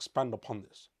want to expand upon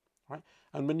this. Right?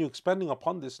 And when you're expanding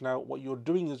upon this now, what you're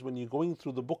doing is when you're going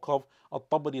through the book of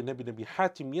At-Tabari and Ibn Abi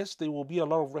Hatim, yes, there will be a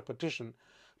lot of repetition,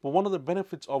 but one of the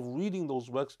benefits of reading those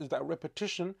works is that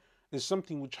repetition is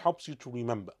something which helps you to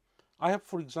remember. I have,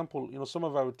 for example, some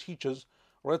of our teachers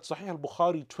read Sahih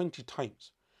al-Bukhari 20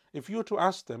 times. If you were to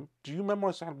ask them, do you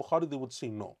memorize Sahih al-Bukhari? They would say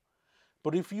no.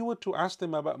 But if you were to ask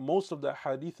them about most of the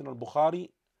hadith in al-Bukhari,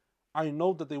 I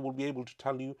know that they will be able to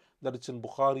tell you that it's in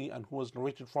Bukhari and who was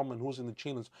narrated from and who's in the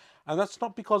chains. And that's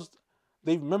not because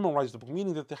they've memorized the book,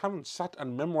 meaning that they haven't sat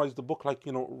and memorized the book like,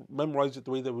 memorize it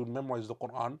the way they would memorize the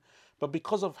Quran, but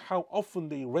because of how often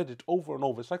they read it over and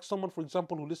over. It's like someone, for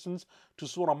example, who listens to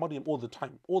Surah Maryam all the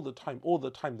time.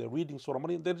 They're reading Surah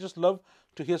Maryam. They just love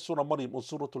to hear Surah Maryam or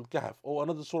Surah Al-Kahf or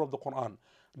another surah of the Quran.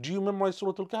 Do you memorize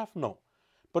Surah Al-Kahf? No.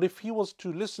 But if he was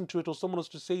to listen to it, or someone was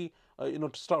to say, to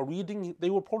start reading, they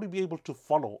will probably be able to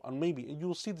follow. And you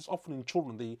will see this often in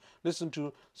children. They listen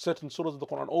to certain surahs of the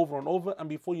Quran over and over, and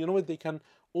before you know it, they can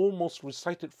almost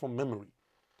recite it from memory.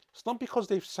 It's not because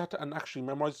they've sat and actually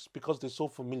memorized, it's because they're so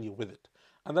familiar with it.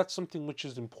 And that's something which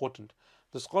is important.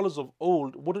 The scholars of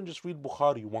old wouldn't just read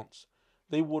Bukhari once.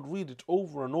 They would read it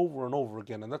over and over and over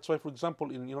again. And that's why, for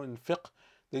example, in fiqh,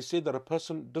 they say that a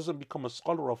person doesn't become a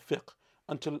scholar of fiqh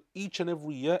until each and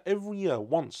every year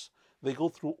once, they go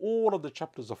through all of the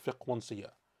chapters of fiqh once a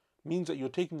year. Means that you're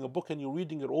taking a book and you're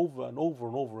reading it over and over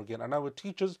and over again. And our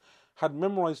teachers had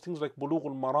memorized things like Bulugh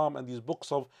al-Maram and these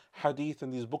books of hadith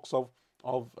and these books of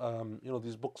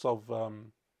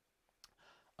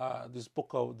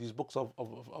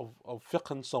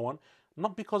fiqh and so on,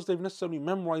 not because they've necessarily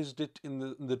memorized it in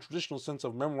the traditional sense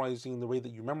of memorizing in the way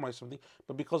that you memorize something,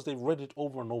 but because they've read it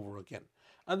over and over again.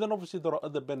 And then obviously there are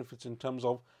other benefits in terms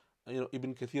of,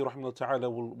 Ibn Kathir rahimahullah ta'ala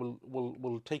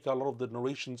will take a lot of the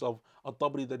narrations of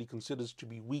At-Tabari that he considers to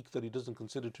be weak, that he doesn't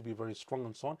consider to be very strong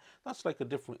and so on. That's like a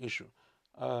different issue.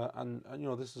 And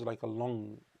this is like a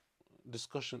long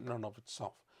discussion in and of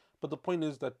itself. But the point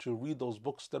is that to read those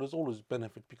books, there is always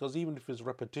benefit, because even if it's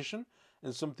repetition,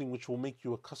 it's something which will make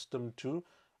you accustomed to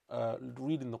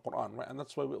reading the Quran, right? And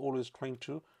that's why we're always trying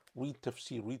to read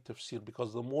tafsir,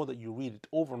 because the more that you read it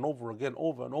over and over again,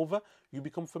 over and over, you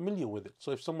become familiar with it.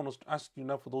 So if someone was to ask you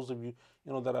now, for those of you,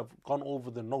 that have gone over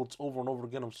the notes over and over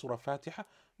again of Surah Fatiha,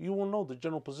 you will know the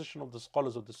general position of the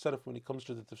scholars of the Salaf when it comes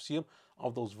to the tafsir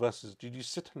of those verses. Did you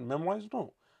sit and memorize?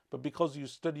 No. But because you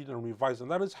studied and revised, and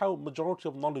that is how majority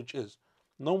of knowledge is.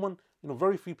 No one,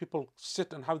 very few people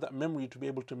sit and have that memory to be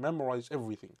able to memorize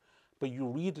everything. But you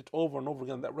read it over and over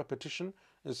again. That repetition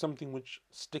is something which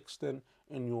sticks then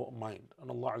in your mind. And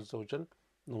Allah Azza wa Jal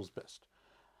knows best.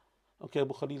 Okay,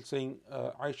 Abu Khalil saying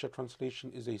Aisha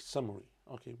translation is a summary.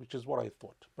 Okay, which is what I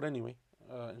thought. But anyway,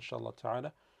 inshallah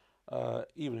ta'ala,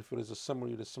 even if it is a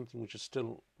summary, it is something which is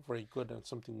still very good and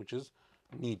something which is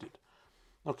needed.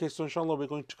 Okay, so inshallah we're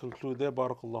going to conclude there.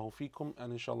 Barakallahu feekum,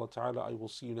 and inshallah ta'ala I will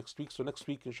see you next week. So next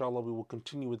week inshallah we will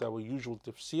continue with our usual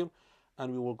tafsir,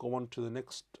 and we will go on to the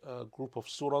next group of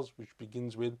surahs, which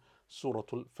begins with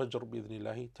Suratul Fajr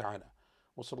bi'idhnillahi ta'ala.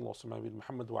 Wa sallallahu ala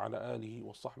Muhammad wa ala alihi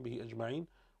wa sahbihi ajma'in.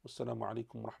 Wassalamu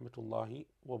alaikum wa rahmatullahi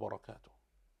wa barakatuh.